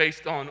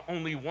based on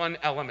only one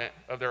element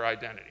of their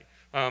identity,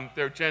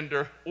 their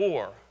gender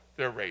or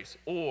their race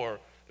or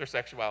their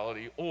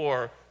sexuality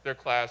or their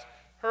class.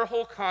 Her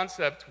whole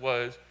concept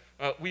was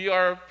we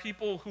are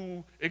people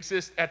who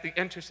exist at the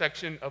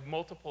intersection of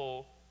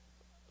multiple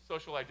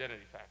social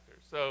identity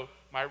factors. So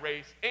my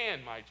race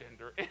and my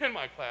gender and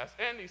my class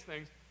and these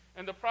things.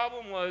 And the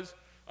problem was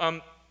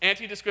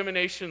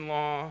anti-discrimination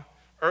law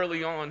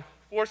early on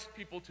forced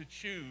people to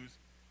choose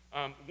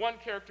one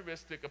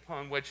characteristic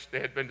upon which they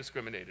had been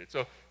discriminated.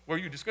 So were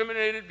you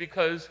discriminated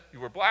because you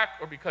were black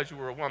or because you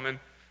were a woman?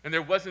 And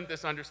there wasn't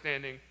this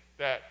understanding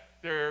that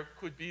there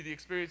could be the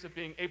experience of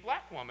being a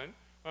black woman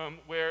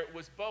where it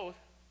was both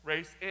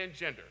race and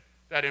gender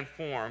that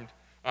informed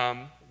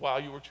while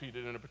you were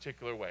treated in a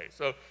particular way.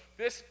 So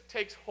this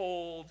takes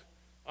hold.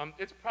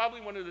 It's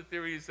probably one of the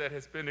theories that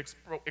has been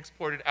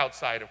exported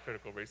outside of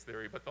critical race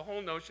theory, but the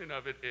whole notion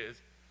of it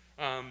is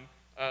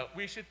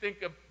we should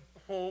think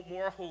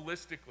more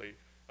holistically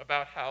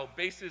about how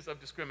bases of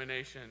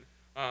discrimination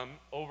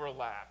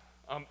overlap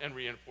and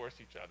reinforce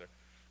each other.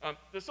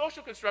 The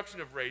social construction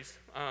of race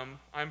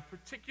I'm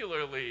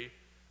particularly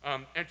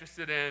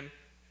interested in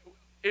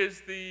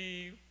is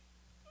the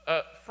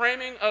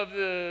framing of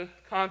the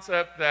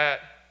concept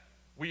that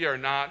we are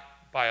not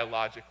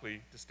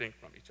biologically distinct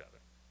from each other.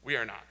 We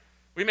are not.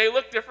 We may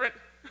look different,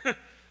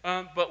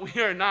 but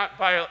we are not,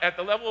 at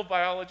the level of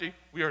biology,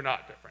 we are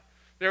not different.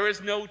 There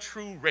is no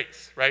true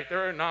race, right?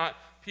 There are not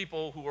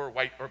people who are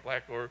white or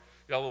black or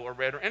yellow or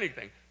red or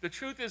anything. The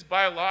truth is,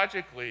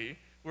 biologically,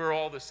 we're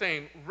all the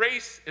same.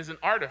 Race is an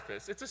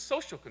artifice. It's a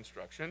social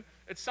construction.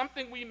 It's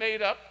something we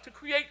made up to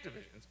create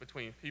divisions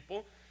between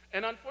people.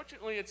 And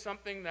unfortunately, it's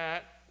something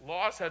that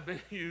laws have been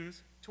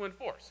used to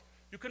enforce.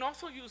 You can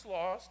also use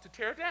laws to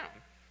tear down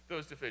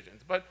those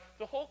divisions. But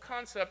the whole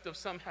concept of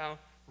somehow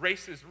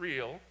race is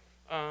real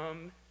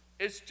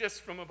is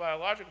just, from a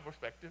biological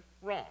perspective,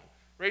 wrong.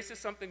 Race is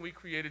something we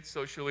created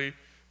socially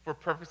for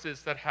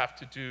purposes that have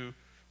to do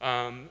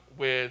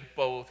with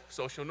both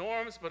social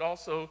norms, but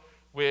also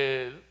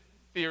with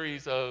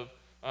theories of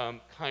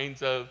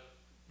kinds of,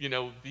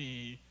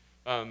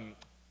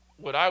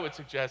 what I would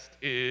suggest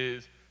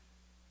is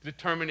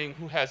determining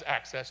who has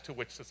access to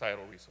which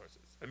societal resources.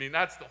 I mean,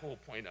 that's the whole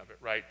point of it,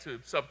 right? To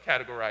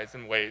subcategorize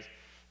in ways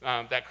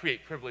that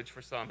create privilege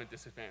for some and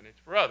disadvantage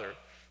for others,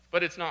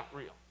 but it's not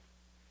real.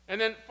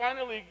 And then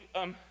finally,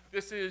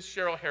 this is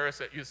Cheryl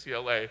Harris at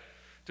UCLA,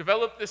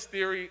 developed this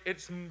theory.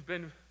 It's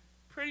been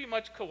pretty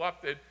much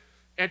co-opted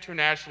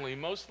internationally,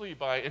 mostly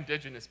by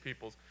indigenous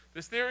peoples.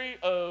 This theory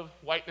of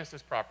whiteness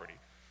as property.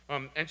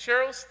 And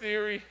Cheryl's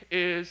theory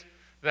is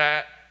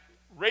that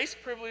race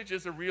privilege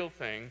is a real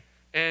thing,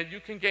 and you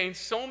can gain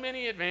so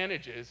many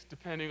advantages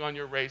depending on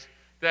your race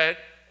that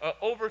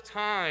over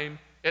time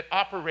it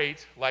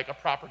operates like a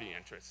property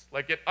interest.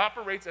 Like it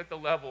operates at the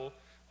level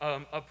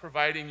of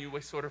providing you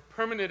a sort of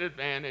permanent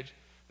advantage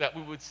that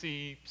we would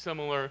see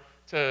similar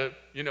to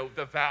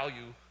the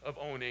value of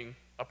owning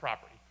a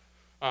property.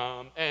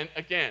 And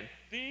again,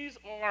 these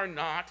are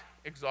not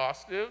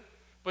exhaustive,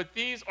 but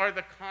these are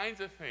the kinds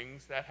of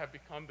things that have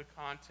become the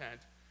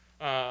content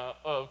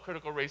of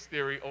critical race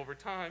theory over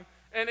time.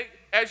 And it,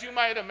 as you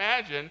might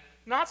imagine,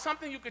 not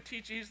something you could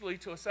teach easily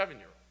to a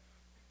 7-year-old.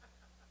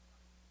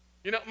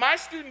 My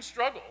students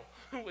struggle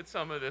with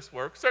some of this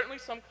work. Certainly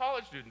some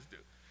college students do.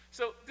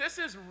 So this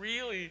is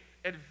really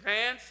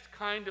advanced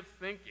kind of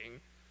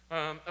thinking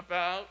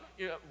about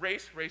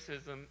race,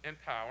 racism, and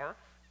power.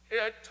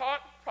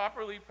 Taught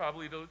properly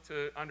probably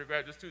to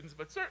undergraduate students,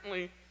 but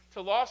certainly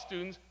to law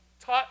students,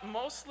 taught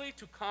mostly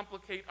to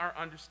complicate our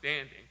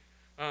understanding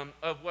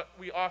of what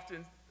we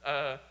often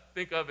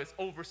think of as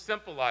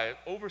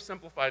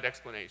oversimplified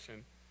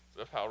explanations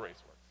of how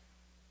race works.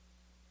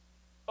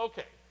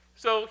 Okay,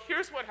 so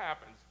here's what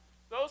happens.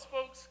 those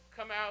folks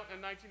come out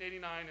in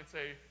 1989 and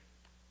say,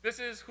 this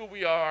is who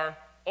we are.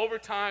 Over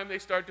time, they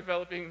start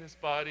developing this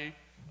body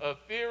of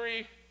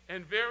theory,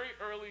 and very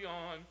early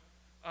on,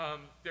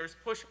 there's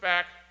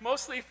pushback,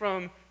 mostly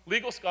from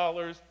legal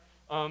scholars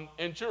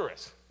and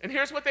jurists. And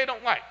here's what they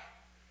don't like.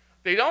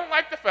 They don't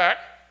like the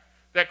fact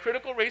that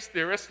critical race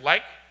theorists,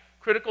 like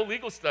critical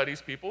legal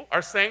studies people,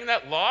 are saying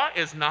that law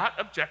is not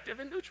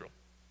objective and neutral.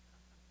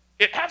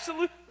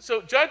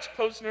 So Judge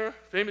Posner,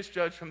 famous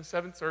judge from the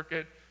Seventh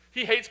Circuit,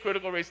 he hates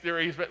critical race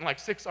theory. He's written like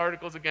 6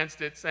 articles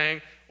against it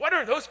saying, what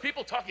are those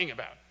people talking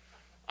about?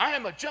 I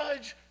am a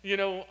judge,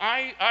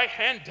 I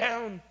hand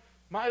down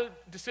my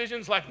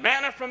decisions like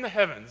manna from the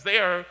heavens.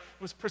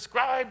 Was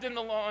prescribed in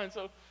the law, and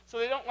so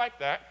they don't like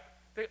that.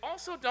 They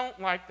also don't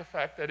like the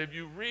fact that if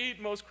you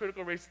read most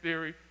critical race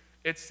theory,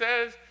 it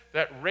says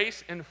that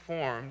race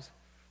informs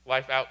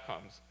life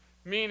outcomes,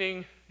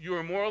 meaning you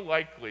are more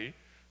likely,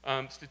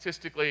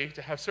 statistically,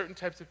 to have certain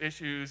types of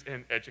issues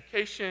in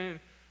education,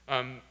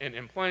 in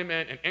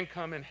employment, and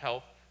income, and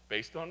health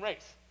based on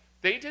race.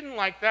 They didn't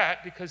like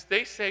that because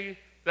they say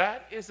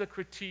that is a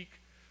critique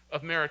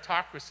of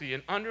meritocracy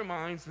and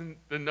undermines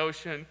the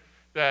notion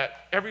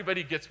that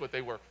everybody gets what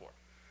they work for.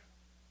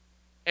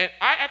 And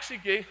I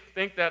actually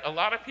think that a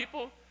lot of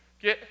people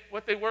get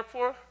what they work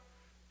for,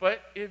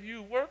 but if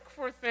you work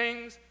for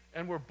things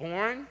and were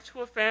born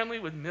to a family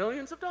with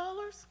millions of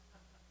dollars,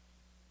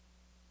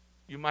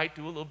 you might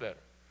do a little better.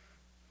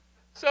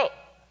 So,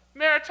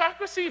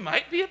 meritocracy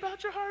might be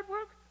about your hard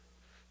work,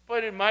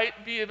 but it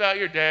might be about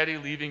your daddy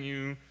leaving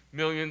you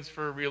millions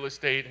for real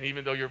estate, and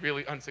even though you're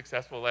really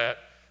unsuccessful at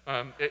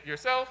it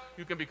yourself,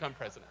 you can become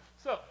president.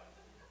 So,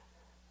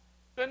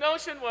 the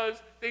notion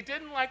was they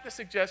didn't like the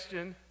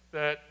suggestion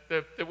that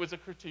there was a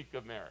critique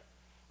of merit.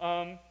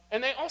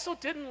 And they also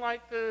didn't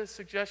like the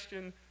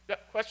suggestion,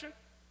 question?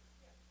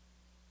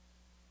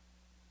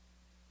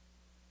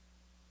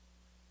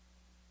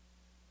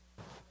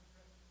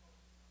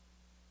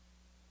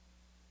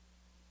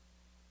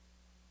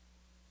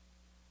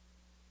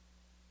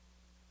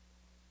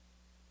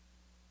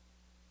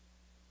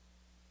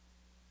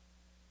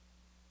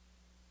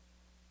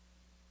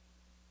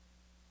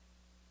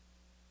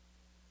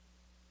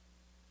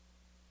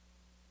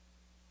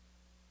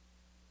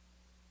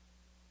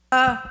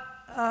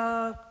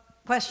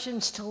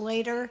 Questions till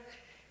later.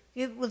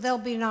 There'll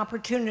be an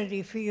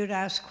opportunity for you to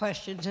ask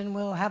questions, and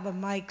we'll have a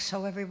mic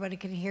so everybody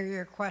can hear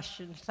your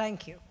questions.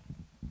 Thank you.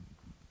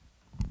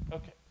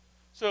 Okay.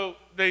 So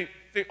they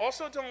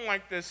also don't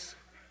like this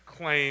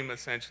claim,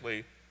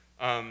 essentially.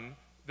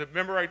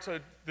 Remember I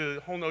told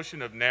the whole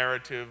notion of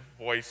narrative,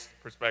 voice,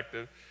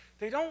 perspective.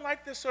 They don't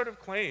like this sort of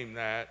claim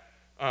that,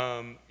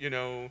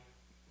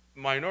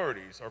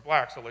 minorities or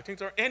blacks or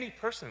Latinos or any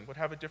person would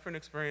have a different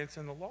experience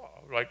in the law.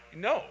 Like,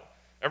 no,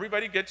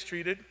 everybody gets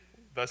treated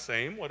the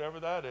same, whatever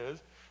that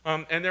is,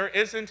 and there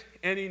isn't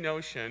any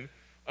notion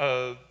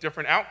of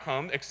different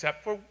outcome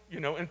except for,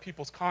 in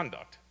people's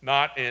conduct,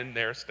 not in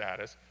their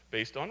status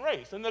based on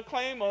race. And the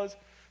claim was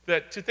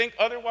that to think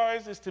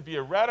otherwise is to be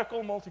a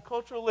radical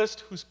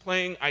multiculturalist who's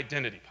playing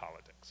identity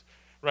politics,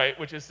 right?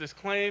 Which is this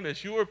claim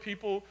as you are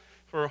people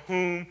for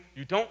whom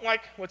you don't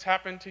like what's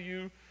happened to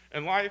you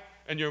in life,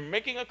 and you're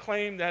making a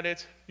claim that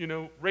it's,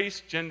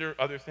 race, gender,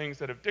 other things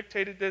that have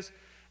dictated this,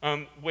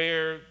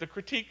 where the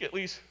critique, at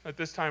least at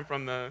this time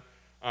from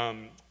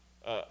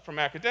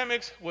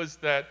academics, was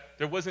that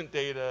there wasn't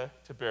data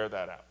to bear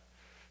that out.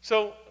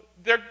 So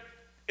there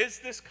is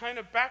this kind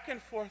of back and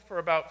forth for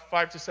about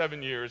 5 to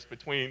 7 years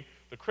between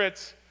the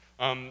crits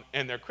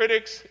and their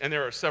critics, and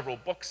there are several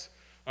books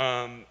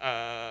on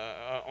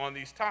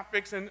these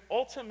topics, and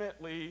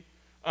ultimately,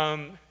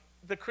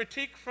 the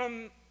critique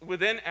from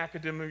within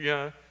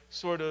academia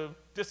sort of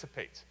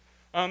dissipates.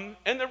 And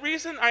the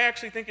reason I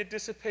actually think it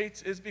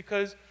dissipates is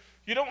because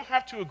you don't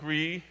have to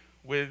agree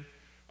with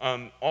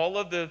all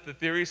of the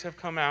theories have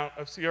come out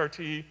of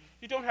CRT.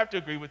 You don't have to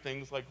agree with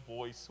things like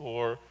voice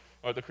or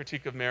the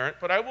critique of merit.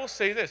 But I will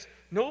say this,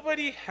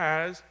 nobody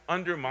has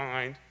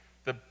undermined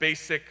the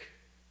basic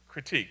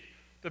critique.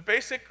 The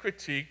basic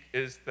critique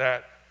is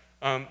that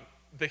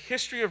the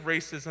history of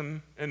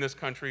racism in this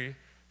country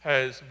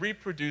has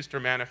reproduced or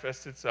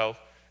manifested itself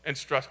in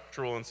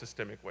structural and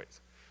systemic ways.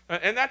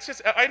 And that's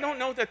just, I don't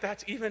know that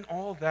that's even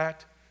all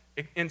that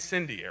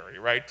incendiary,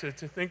 right, to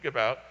think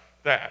about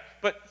that.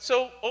 But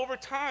so over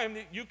time,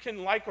 you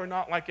can like or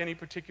not like any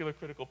particular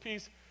critical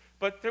piece,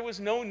 but there was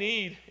no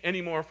need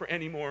anymore for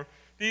any more.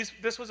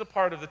 This was a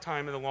part of the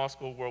time in the law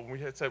school world when we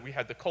had said we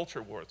had the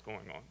culture wars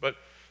going on. But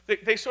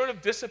they sort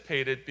of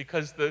dissipated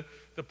because the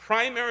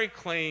primary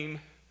claim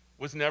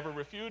was never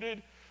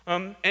refuted,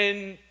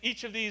 and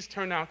each of these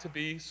turned out to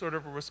be sort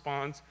of a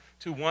response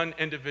to one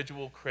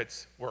individual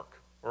crit's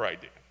work or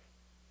idea.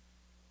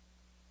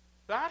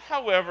 That,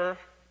 however,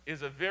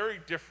 is a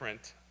very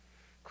different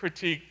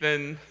critique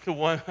than the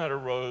one that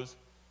arose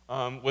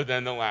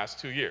within the last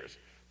 2 years.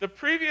 The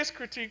previous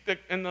critique that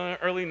in the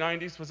early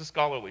 90s was a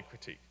scholarly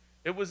critique.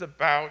 It was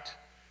about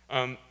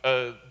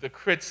the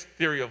crits'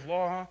 theory of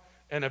law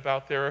and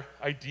about their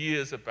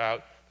ideas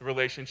about the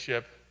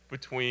relationship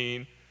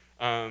between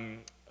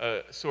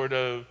sort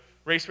of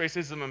race,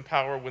 racism, and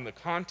power in the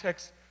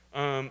context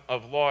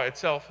of law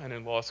itself and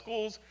in law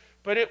schools,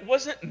 but it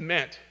wasn't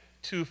meant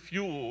to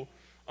fuel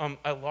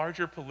a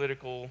larger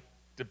political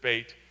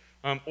debate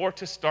or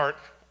to start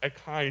a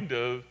kind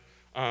of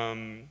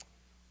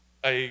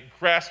a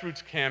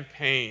grassroots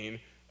campaign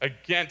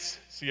against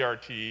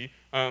CRT.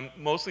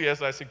 Mostly,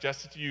 as I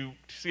suggested to you,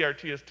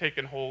 CRT has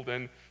taken hold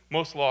in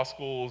most law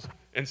schools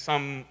and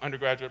some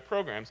undergraduate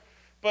programs.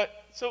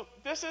 But so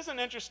this is an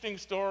interesting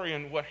story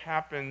in what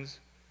happens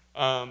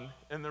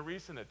in the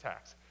recent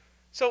attacks.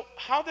 So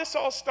how this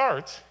all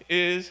starts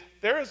is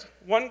there is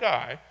one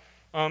guy,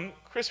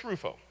 Chris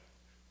Rufo.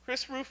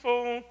 Chris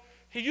Rufo,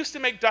 he used to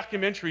make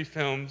documentary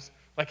films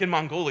like in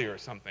Mongolia or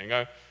something.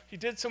 He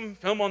did some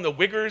film on the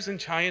Uyghurs in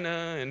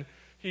China, and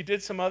he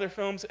did some other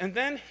films. And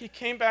then he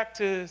came back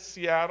to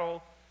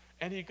Seattle,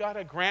 and he got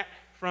a grant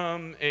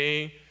from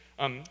a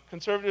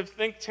conservative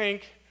think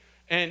tank,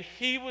 and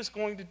he was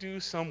going to do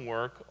some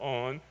work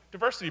on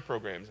diversity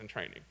programs and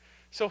training.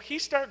 So he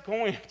started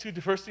going to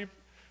diversity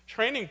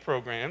training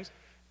programs,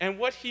 and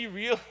what he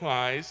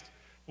realized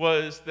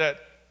was that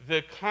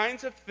the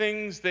kinds of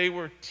things they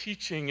were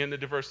teaching in the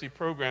diversity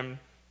program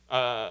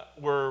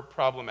were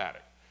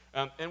problematic.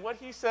 And what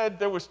he said,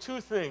 there was two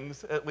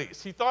things at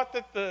least. He thought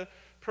that the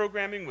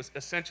programming was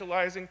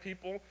essentializing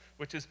people,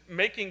 which is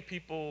making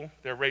people,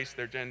 their race,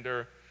 their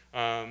gender,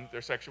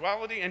 their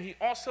sexuality, and he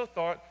also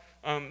thought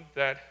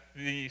that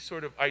the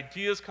sort of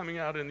ideas coming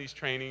out in these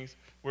trainings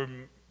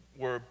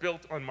were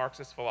built on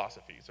Marxist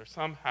philosophies or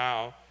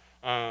somehow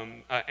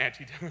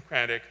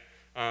anti-democratic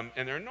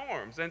in their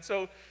norms. And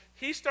so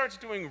he starts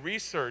doing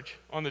research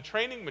on the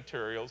training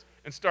materials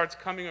and starts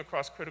coming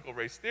across critical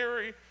race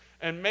theory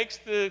and makes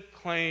the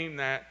claim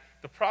that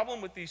the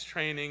problem with these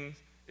trainings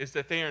is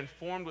that they are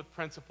informed with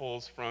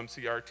principles from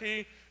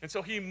CRT. And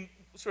so he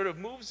sort of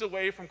moves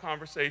away from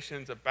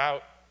conversations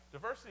about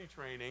diversity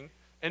training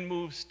and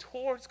moves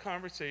towards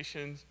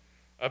conversations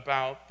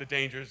about the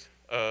dangers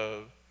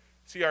of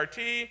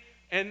CRT.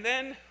 And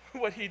then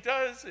what he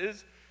does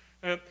is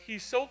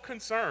he's so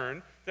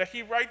concerned that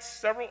he writes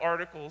several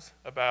articles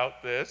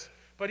about this,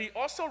 but he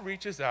also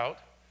reaches out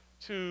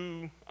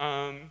to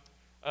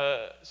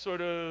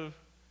sort of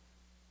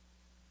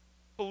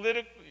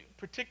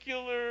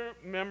particular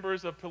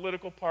members of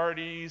political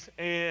parties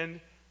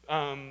and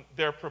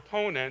their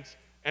proponents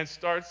and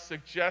starts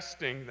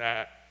suggesting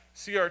that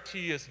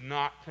CRT is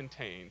not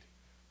contained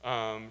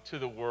to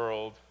the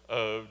world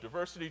of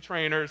diversity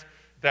trainers,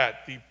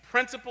 that the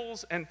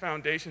principles and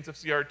foundations of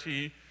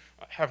CRT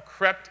have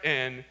crept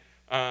in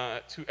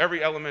to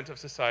every element of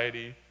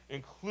society,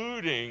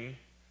 including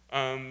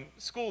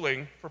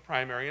schooling for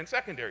primary and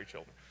secondary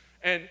children.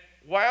 And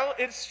while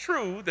it's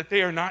true that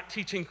they are not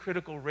teaching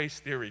critical race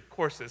theory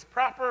courses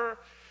proper,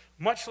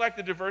 much like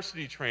the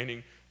diversity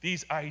training,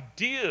 these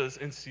ideas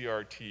in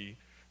CRT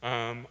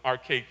are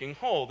taking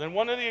hold. And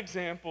one of the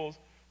examples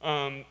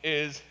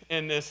is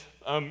in this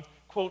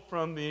quote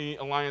from the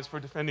Alliance for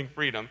Defending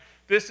Freedom.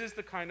 This is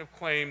the kind of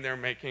claim they're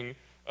making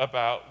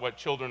about what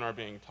children are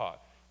being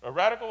taught. A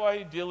radical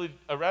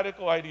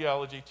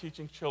ideology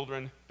teaching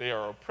children they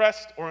are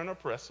oppressed or an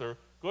oppressor,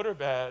 good or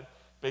bad,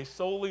 based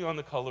solely on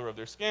the color of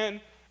their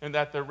skin, and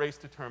that their race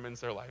determines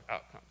their life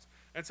outcomes.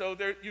 And so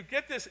there, you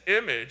get this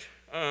image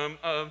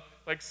of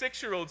like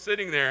 6-year-olds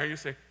sitting there, and you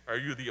say, are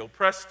you the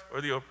oppressed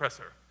or the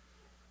oppressor?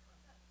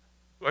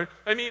 Right?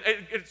 I mean,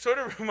 it sort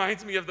of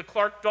reminds me of the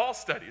Clark doll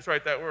studies,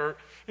 right, that were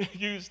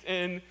used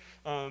in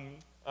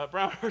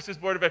Brown versus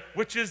Board of Ed.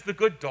 Which is the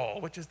good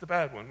doll? Which is the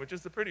bad one? Which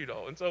is the pretty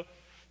doll? And so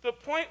the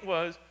point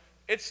was,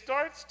 it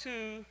starts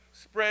to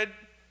spread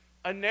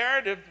a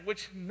narrative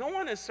which no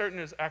one is certain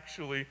is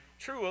actually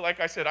true. Like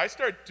I said, I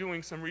started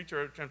doing some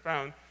research and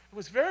found it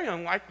was very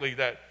unlikely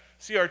that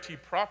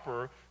CRT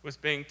proper was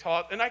being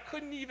taught, and I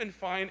couldn't even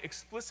find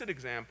explicit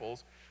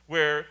examples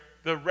where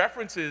the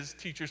references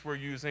teachers were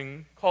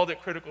using called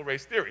it critical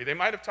race theory. They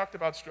might have talked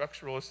about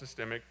structural or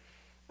systemic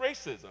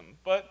racism,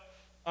 but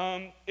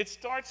it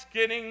starts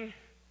taking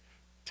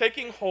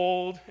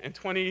hold in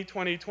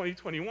 2020,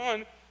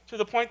 2021, to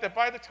the point that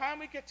by the time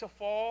we get to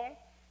fall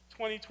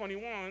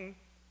 2021,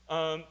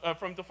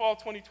 from the fall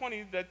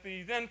 2020, that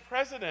the then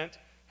president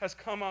has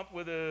come up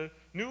with a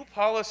new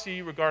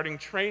policy regarding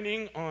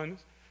training on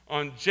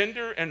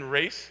gender and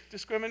race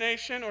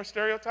discrimination or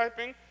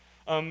stereotyping,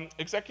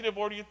 Executive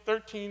Order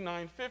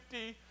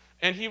 13950,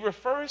 and he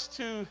refers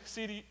to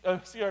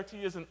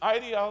CRT as an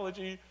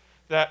ideology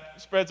that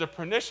spreads a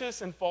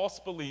pernicious and false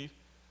belief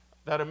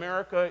that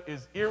America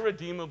is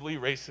irredeemably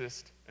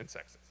racist and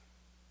sexist.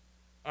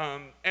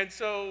 And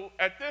so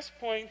at this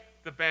point,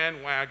 the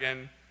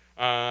bandwagon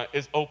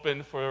is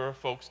open for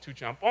folks to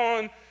jump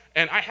on,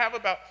 and I have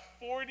about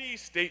 40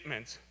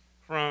 statements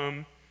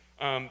from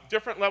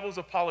different levels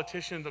of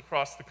politicians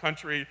across the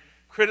country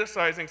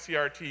criticizing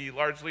CRT,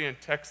 largely in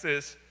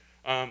Texas,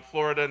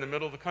 Florida, in the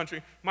middle of the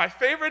country. My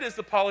favorite is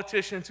the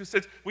politicians who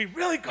says, we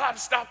really got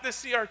to stop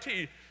this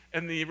CRT.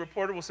 And the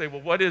reporter will say,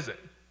 well, what is it?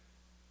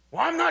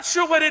 Well, I'm not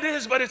sure what it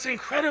is, but it's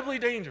incredibly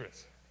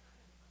dangerous.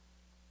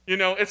 You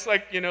know, it's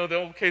like, you know, the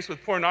old case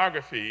with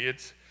pornography.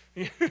 It's,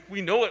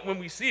 we know it when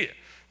we see it.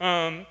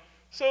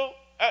 So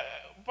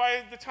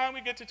by the time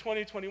we get to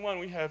 2021,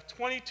 we have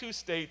 22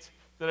 states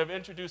that have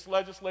introduced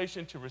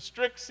legislation to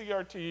restrict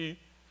CRT,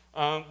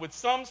 with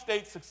some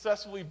states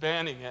successfully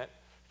banning it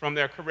from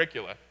their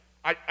curricula.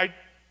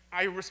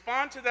 I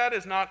respond to that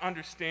as not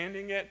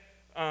understanding it,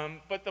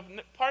 but the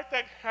part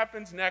that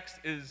happens next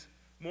is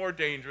more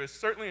dangerous,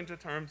 certainly in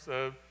terms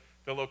of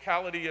the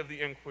locality of the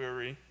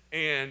inquiry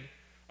and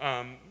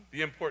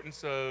the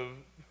importance of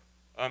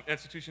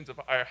institutions of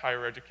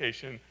higher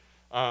education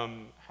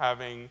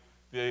having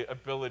the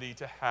ability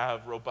to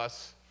have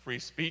robust free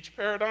speech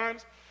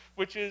paradigms,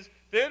 which is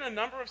then a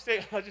number of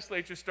state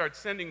legislatures start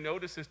sending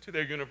notices to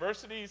their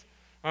universities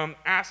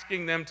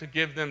asking them to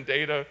give them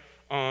data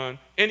on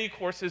any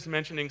courses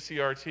mentioning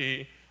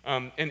CRT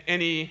and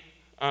any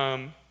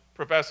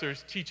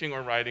professors teaching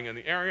or writing in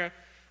the area.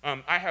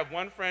 I have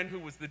one friend who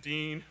was the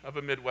dean of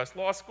a Midwest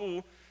law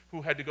school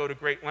who had to go to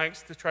great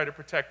lengths to try to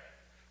protect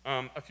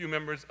a few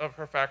members of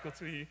her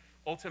faculty.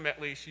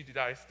 Ultimately, she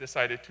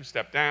decided to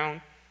step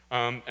down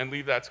and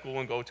leave that school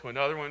and go to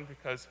another one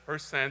because her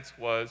sense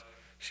was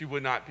she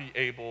would not be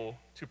able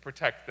to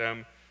protect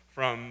them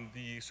from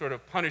the sort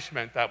of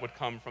punishment that would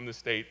come from the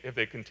state if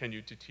they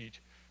continued to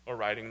teach or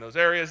writing in those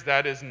areas.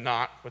 That is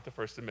not what the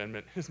First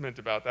Amendment is meant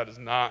about. That is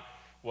not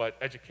what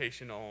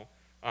educational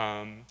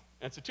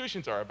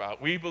institutions are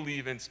about. We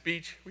believe in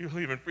speech. We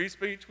believe in free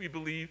speech. We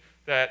believe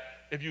that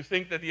if you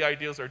think that the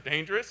ideals are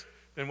dangerous,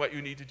 then what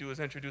you need to do is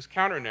introduce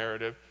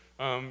counter-narrative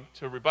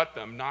to rebut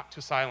them, not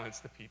to silence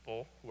the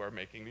people who are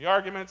making the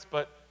arguments,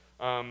 but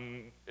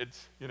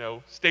it's, you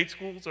know, state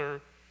schools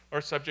are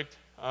subject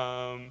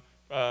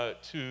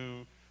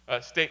to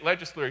state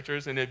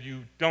legislatures, and if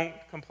you don't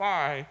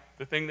comply,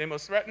 the thing they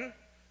most threaten,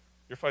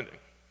 your funding.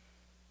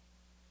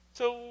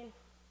 So,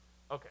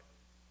 okay.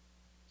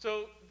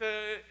 So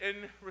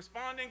in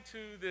responding to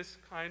this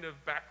kind of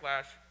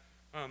backlash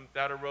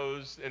that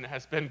arose and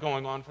has been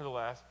going on for the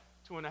last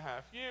 2.5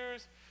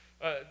 years,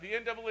 the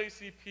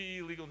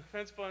NAACP Legal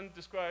Defense Fund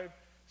described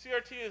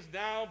CRT has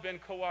now been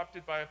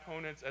co-opted by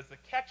opponents as the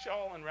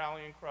catch-all and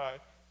rallying cry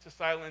to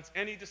silence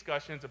any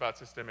discussions about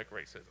systemic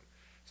racism.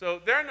 So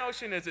their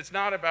notion is it's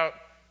not about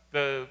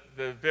the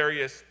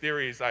various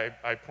theories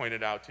I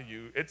pointed out to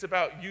you. It's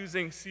about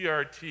using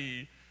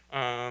CRT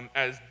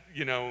as,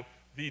 you know,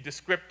 the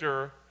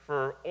descriptor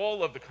for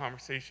all of the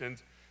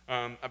conversations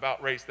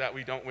about race that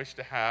we don't wish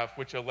to have,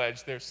 which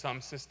allege there's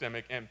some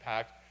systemic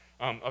impact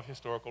of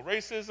historical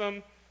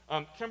racism.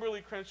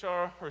 Kimberly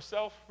Crenshaw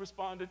herself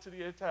responded to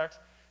the attacks,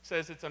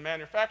 says it's a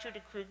manufactured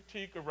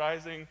critique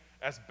arising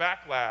as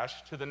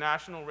backlash to the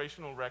national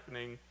racial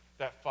reckoning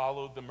that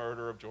followed the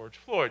murder of George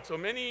Floyd. So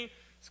many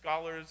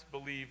scholars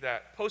believe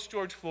that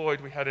post-George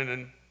Floyd, we had an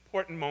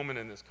important moment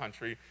in this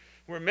country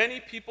where many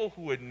people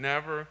who had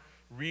never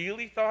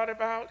really thought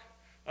about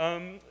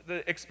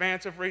the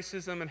expanse of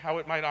racism and how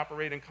it might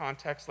operate in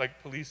contexts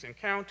like police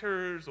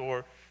encounters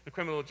or the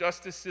criminal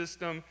justice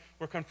system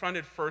were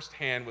confronted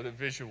firsthand with a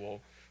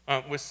visual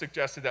which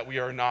suggested that we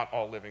are not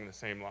all living the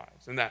same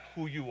lives and that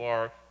who you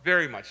are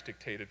very much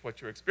dictated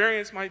what your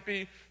experience might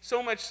be,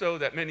 so much so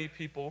that many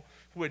people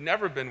who had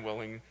never been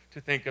willing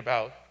to think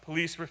about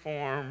police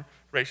reform,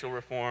 racial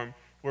reform,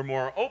 were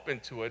more open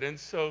to it. And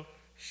so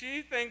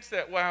she thinks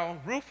that while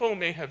Rufo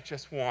may have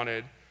just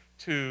wanted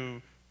to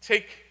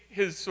take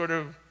his sort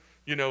of,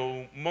 you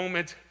know,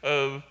 moment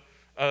of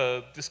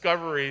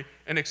discovery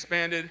and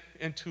expand it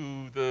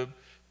into the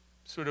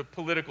sort of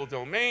political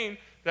domain,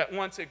 that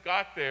once it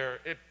got there,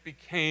 it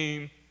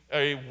became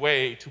a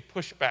way to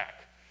push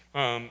back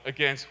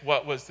against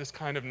what was this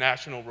kind of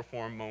national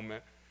reform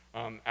moment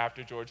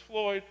after George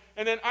Floyd.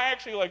 And then I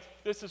actually like,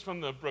 this is from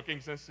the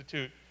Brookings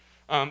Institute,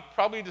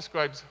 probably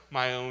describes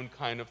my own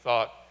kind of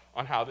thought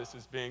on how this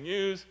is being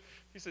used.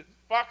 He said,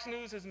 Fox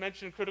News has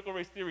mentioned critical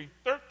race theory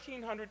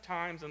 1,300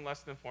 times in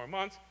less than 4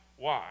 months.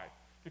 Why?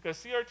 Because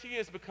CRT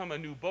has become a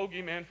new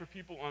bogeyman for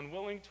people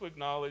unwilling to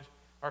acknowledge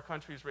our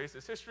country's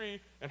racist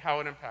history and how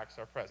it impacts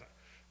our present.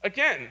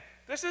 Again,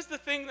 this is the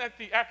thing that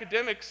the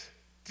academics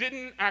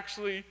didn't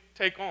actually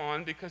take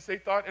on because they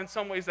thought in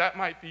some ways that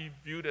might be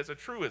viewed as a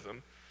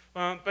truism.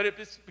 But it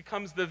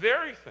becomes the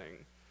very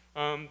thing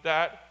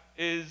that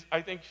is,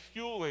 I think,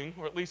 fueling,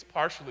 or at least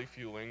partially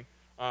fueling,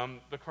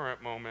 the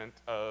current moment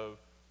of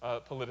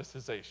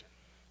politicization.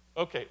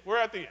 Okay, we're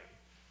at the end.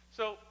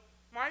 So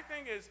my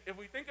thing is, if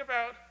we think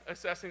about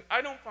assessing,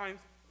 I don't find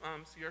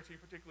CRT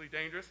particularly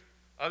dangerous.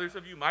 Others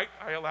of you might,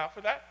 I allow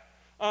for that.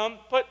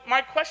 But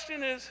my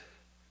question is,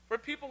 for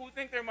people who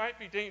think there might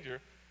be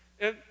danger,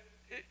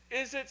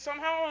 is it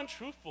somehow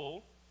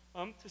untruthful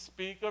to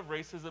speak of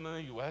racism in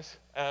the US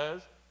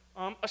as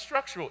a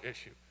structural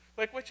issue?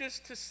 Like, which is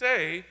to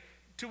say,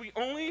 are we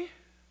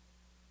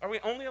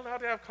only allowed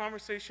to have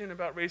conversation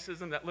about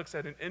racism that looks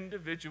at an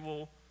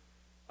individual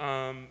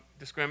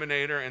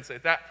discriminator and say,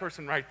 that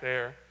person right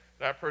there,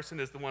 that person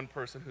is the one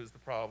person who's the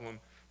problem,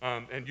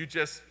 and you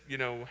just, you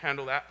know,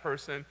 handle that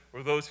person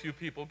or those few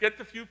people, get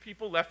the few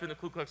people left in the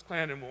Ku Klux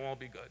Klan and we'll all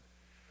be good.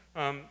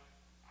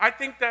 I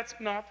think that's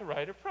not the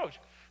right approach.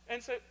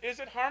 And so is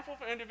it harmful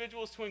for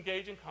individuals to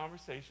engage in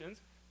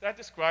conversations that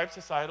describe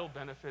societal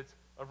benefits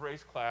of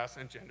race, class,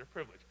 and gender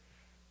privilege?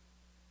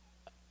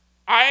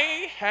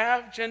 I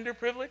have gender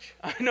privilege.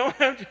 I know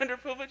I have gender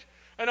privilege.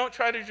 I don't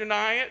try to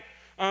deny it.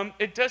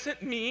 It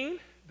doesn't mean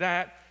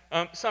that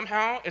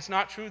somehow it's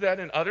not true that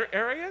in other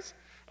areas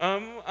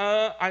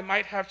I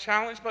might have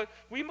challenge, but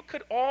we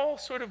could all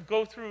sort of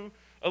go through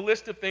a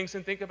list of things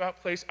and think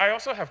about place. I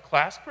also have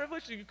class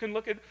privilege. You can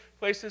look at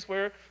places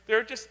where there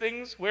are just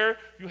things where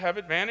you have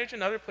advantage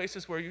and other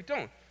places where you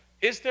don't.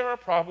 Is there a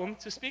problem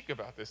to speak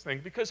about this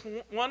thing? Because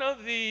one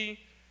of the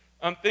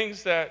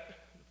things that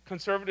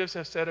conservatives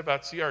have said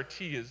about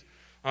CRT is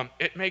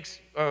it makes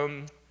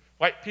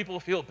white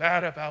people feel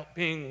bad about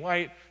being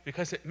white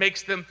because it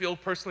makes them feel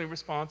personally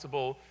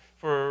responsible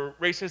for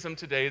racism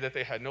today that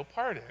they had no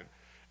part in.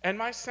 And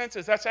my sense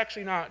is that's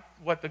actually not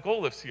what the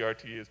goal of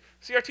CRT is.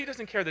 CRT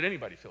doesn't care that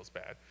anybody feels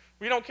bad.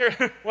 We don't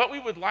care. What we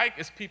would like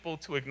is people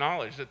to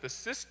acknowledge that the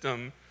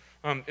system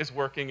is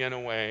working in a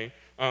way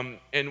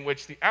in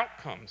which the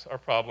outcomes are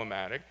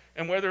problematic,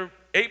 and whether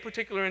a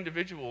particular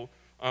individual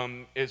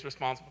is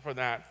responsible for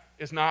that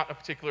is not a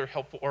particular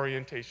helpful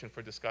orientation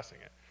for discussing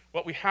it.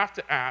 What we have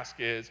to ask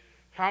is,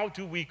 how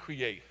do we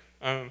create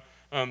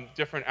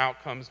different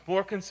outcomes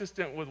more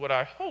consistent with what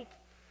I hope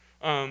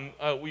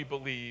we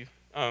believe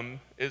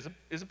is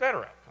a better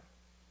outcome?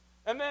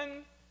 And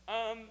then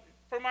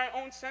for my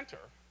own center,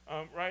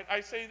 right,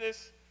 I say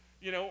this,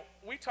 you know,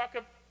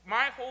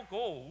 my whole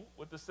goal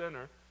with the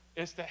center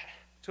is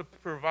to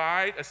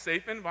provide a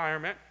safe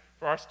environment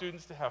for our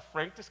students to have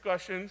frank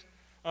discussions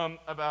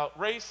about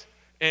race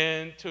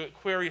and to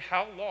query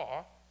how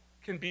law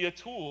can be a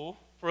tool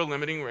for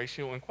limiting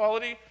racial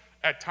inequality.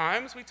 At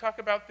times we talk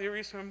about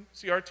theories from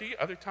CRT,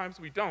 other times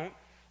we don't,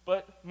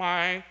 but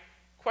my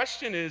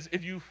question is,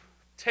 if you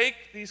take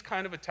these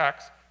kind of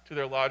attacks to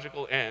their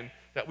logical end,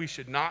 that we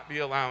should not be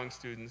allowing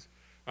students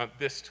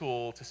this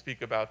tool to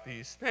speak about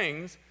these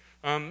things,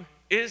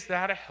 is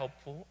that a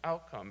helpful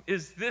outcome?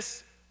 Is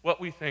this what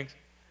we think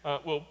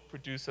will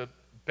produce a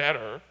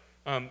better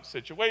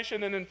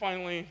situation? And then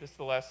finally, this is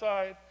the last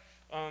slide,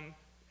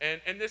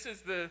 and this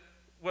is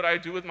what I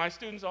do with my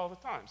students all the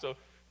time. So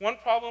one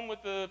problem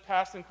with the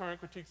past and current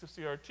critiques of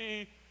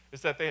CRT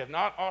is that they have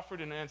not offered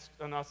an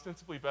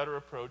ostensibly better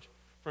approach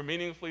for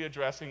meaningfully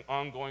addressing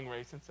ongoing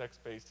race and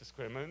sex-based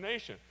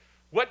discrimination.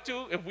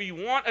 If we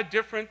want a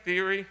different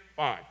theory,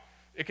 fine.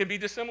 It can be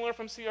dissimilar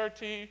from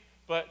CRT,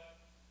 but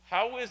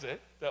how is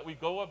it that we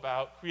go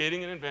about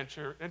creating an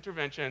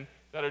intervention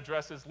that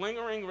addresses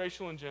lingering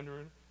racial and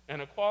gender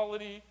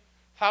inequality?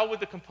 How would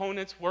the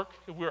components work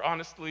if we're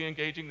honestly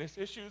engaging these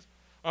issues?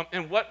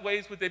 In what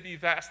ways would they be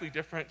vastly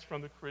different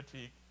from the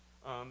critique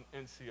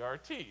in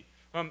CRT?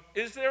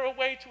 Is there a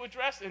way to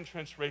address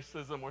entrenched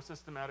racism or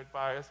systematic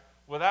bias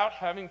without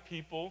having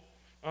people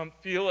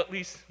feel at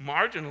least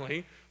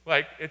marginally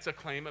like it's a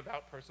claim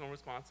about personal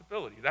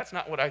responsibility? That's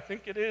not what I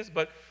think it is,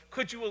 but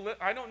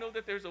I don't know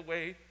that there's a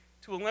way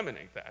to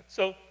eliminate that.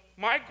 So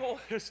my goal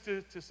is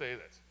to say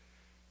this.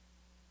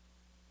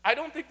 I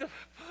don't think the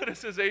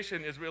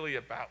politicization is really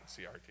about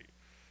CRT.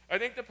 I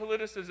think the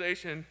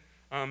politicization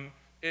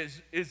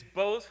is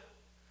both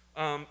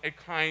a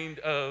kind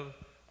of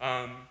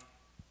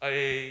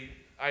I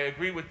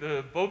agree with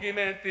the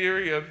bogeyman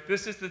theory of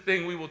this is the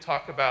thing we will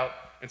talk about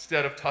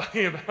instead of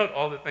talking about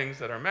all the things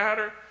that are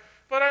matter.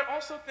 But I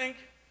also think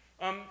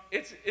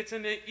it's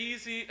an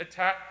easy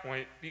attack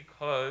point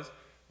because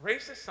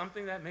race is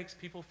something that makes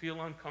people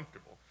feel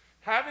uncomfortable.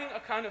 Having a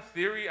kind of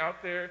theory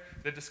out there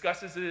that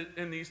discusses it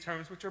in these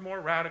terms, which are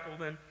more radical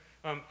than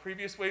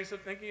previous ways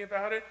of thinking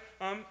about it,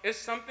 is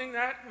something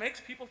that makes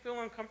people feel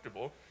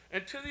uncomfortable.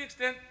 And to the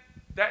extent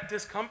that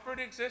discomfort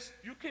exists,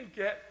 you can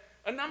get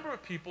a number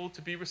of people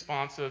to be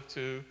responsive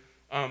to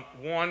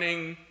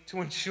wanting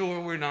to ensure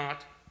we're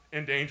not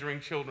endangering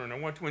children or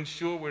want to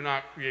ensure we're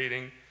not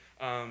creating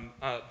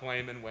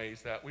blame in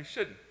ways that we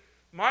shouldn't.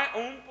 My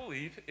own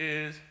belief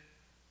is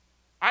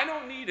I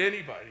don't need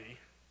anybody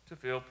to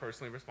feel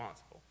personally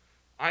responsible.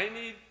 I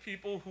need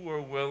people who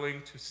are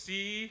willing to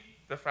see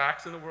the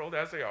facts in the world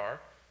as they are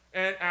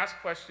and ask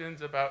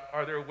questions about,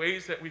 are there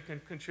ways that we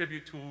can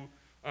contribute to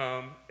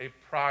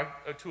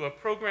a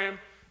program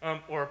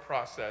or a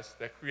process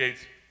that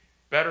creates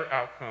better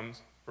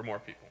outcomes for more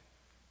people?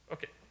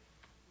 Okay,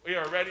 we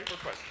are ready for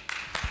questions.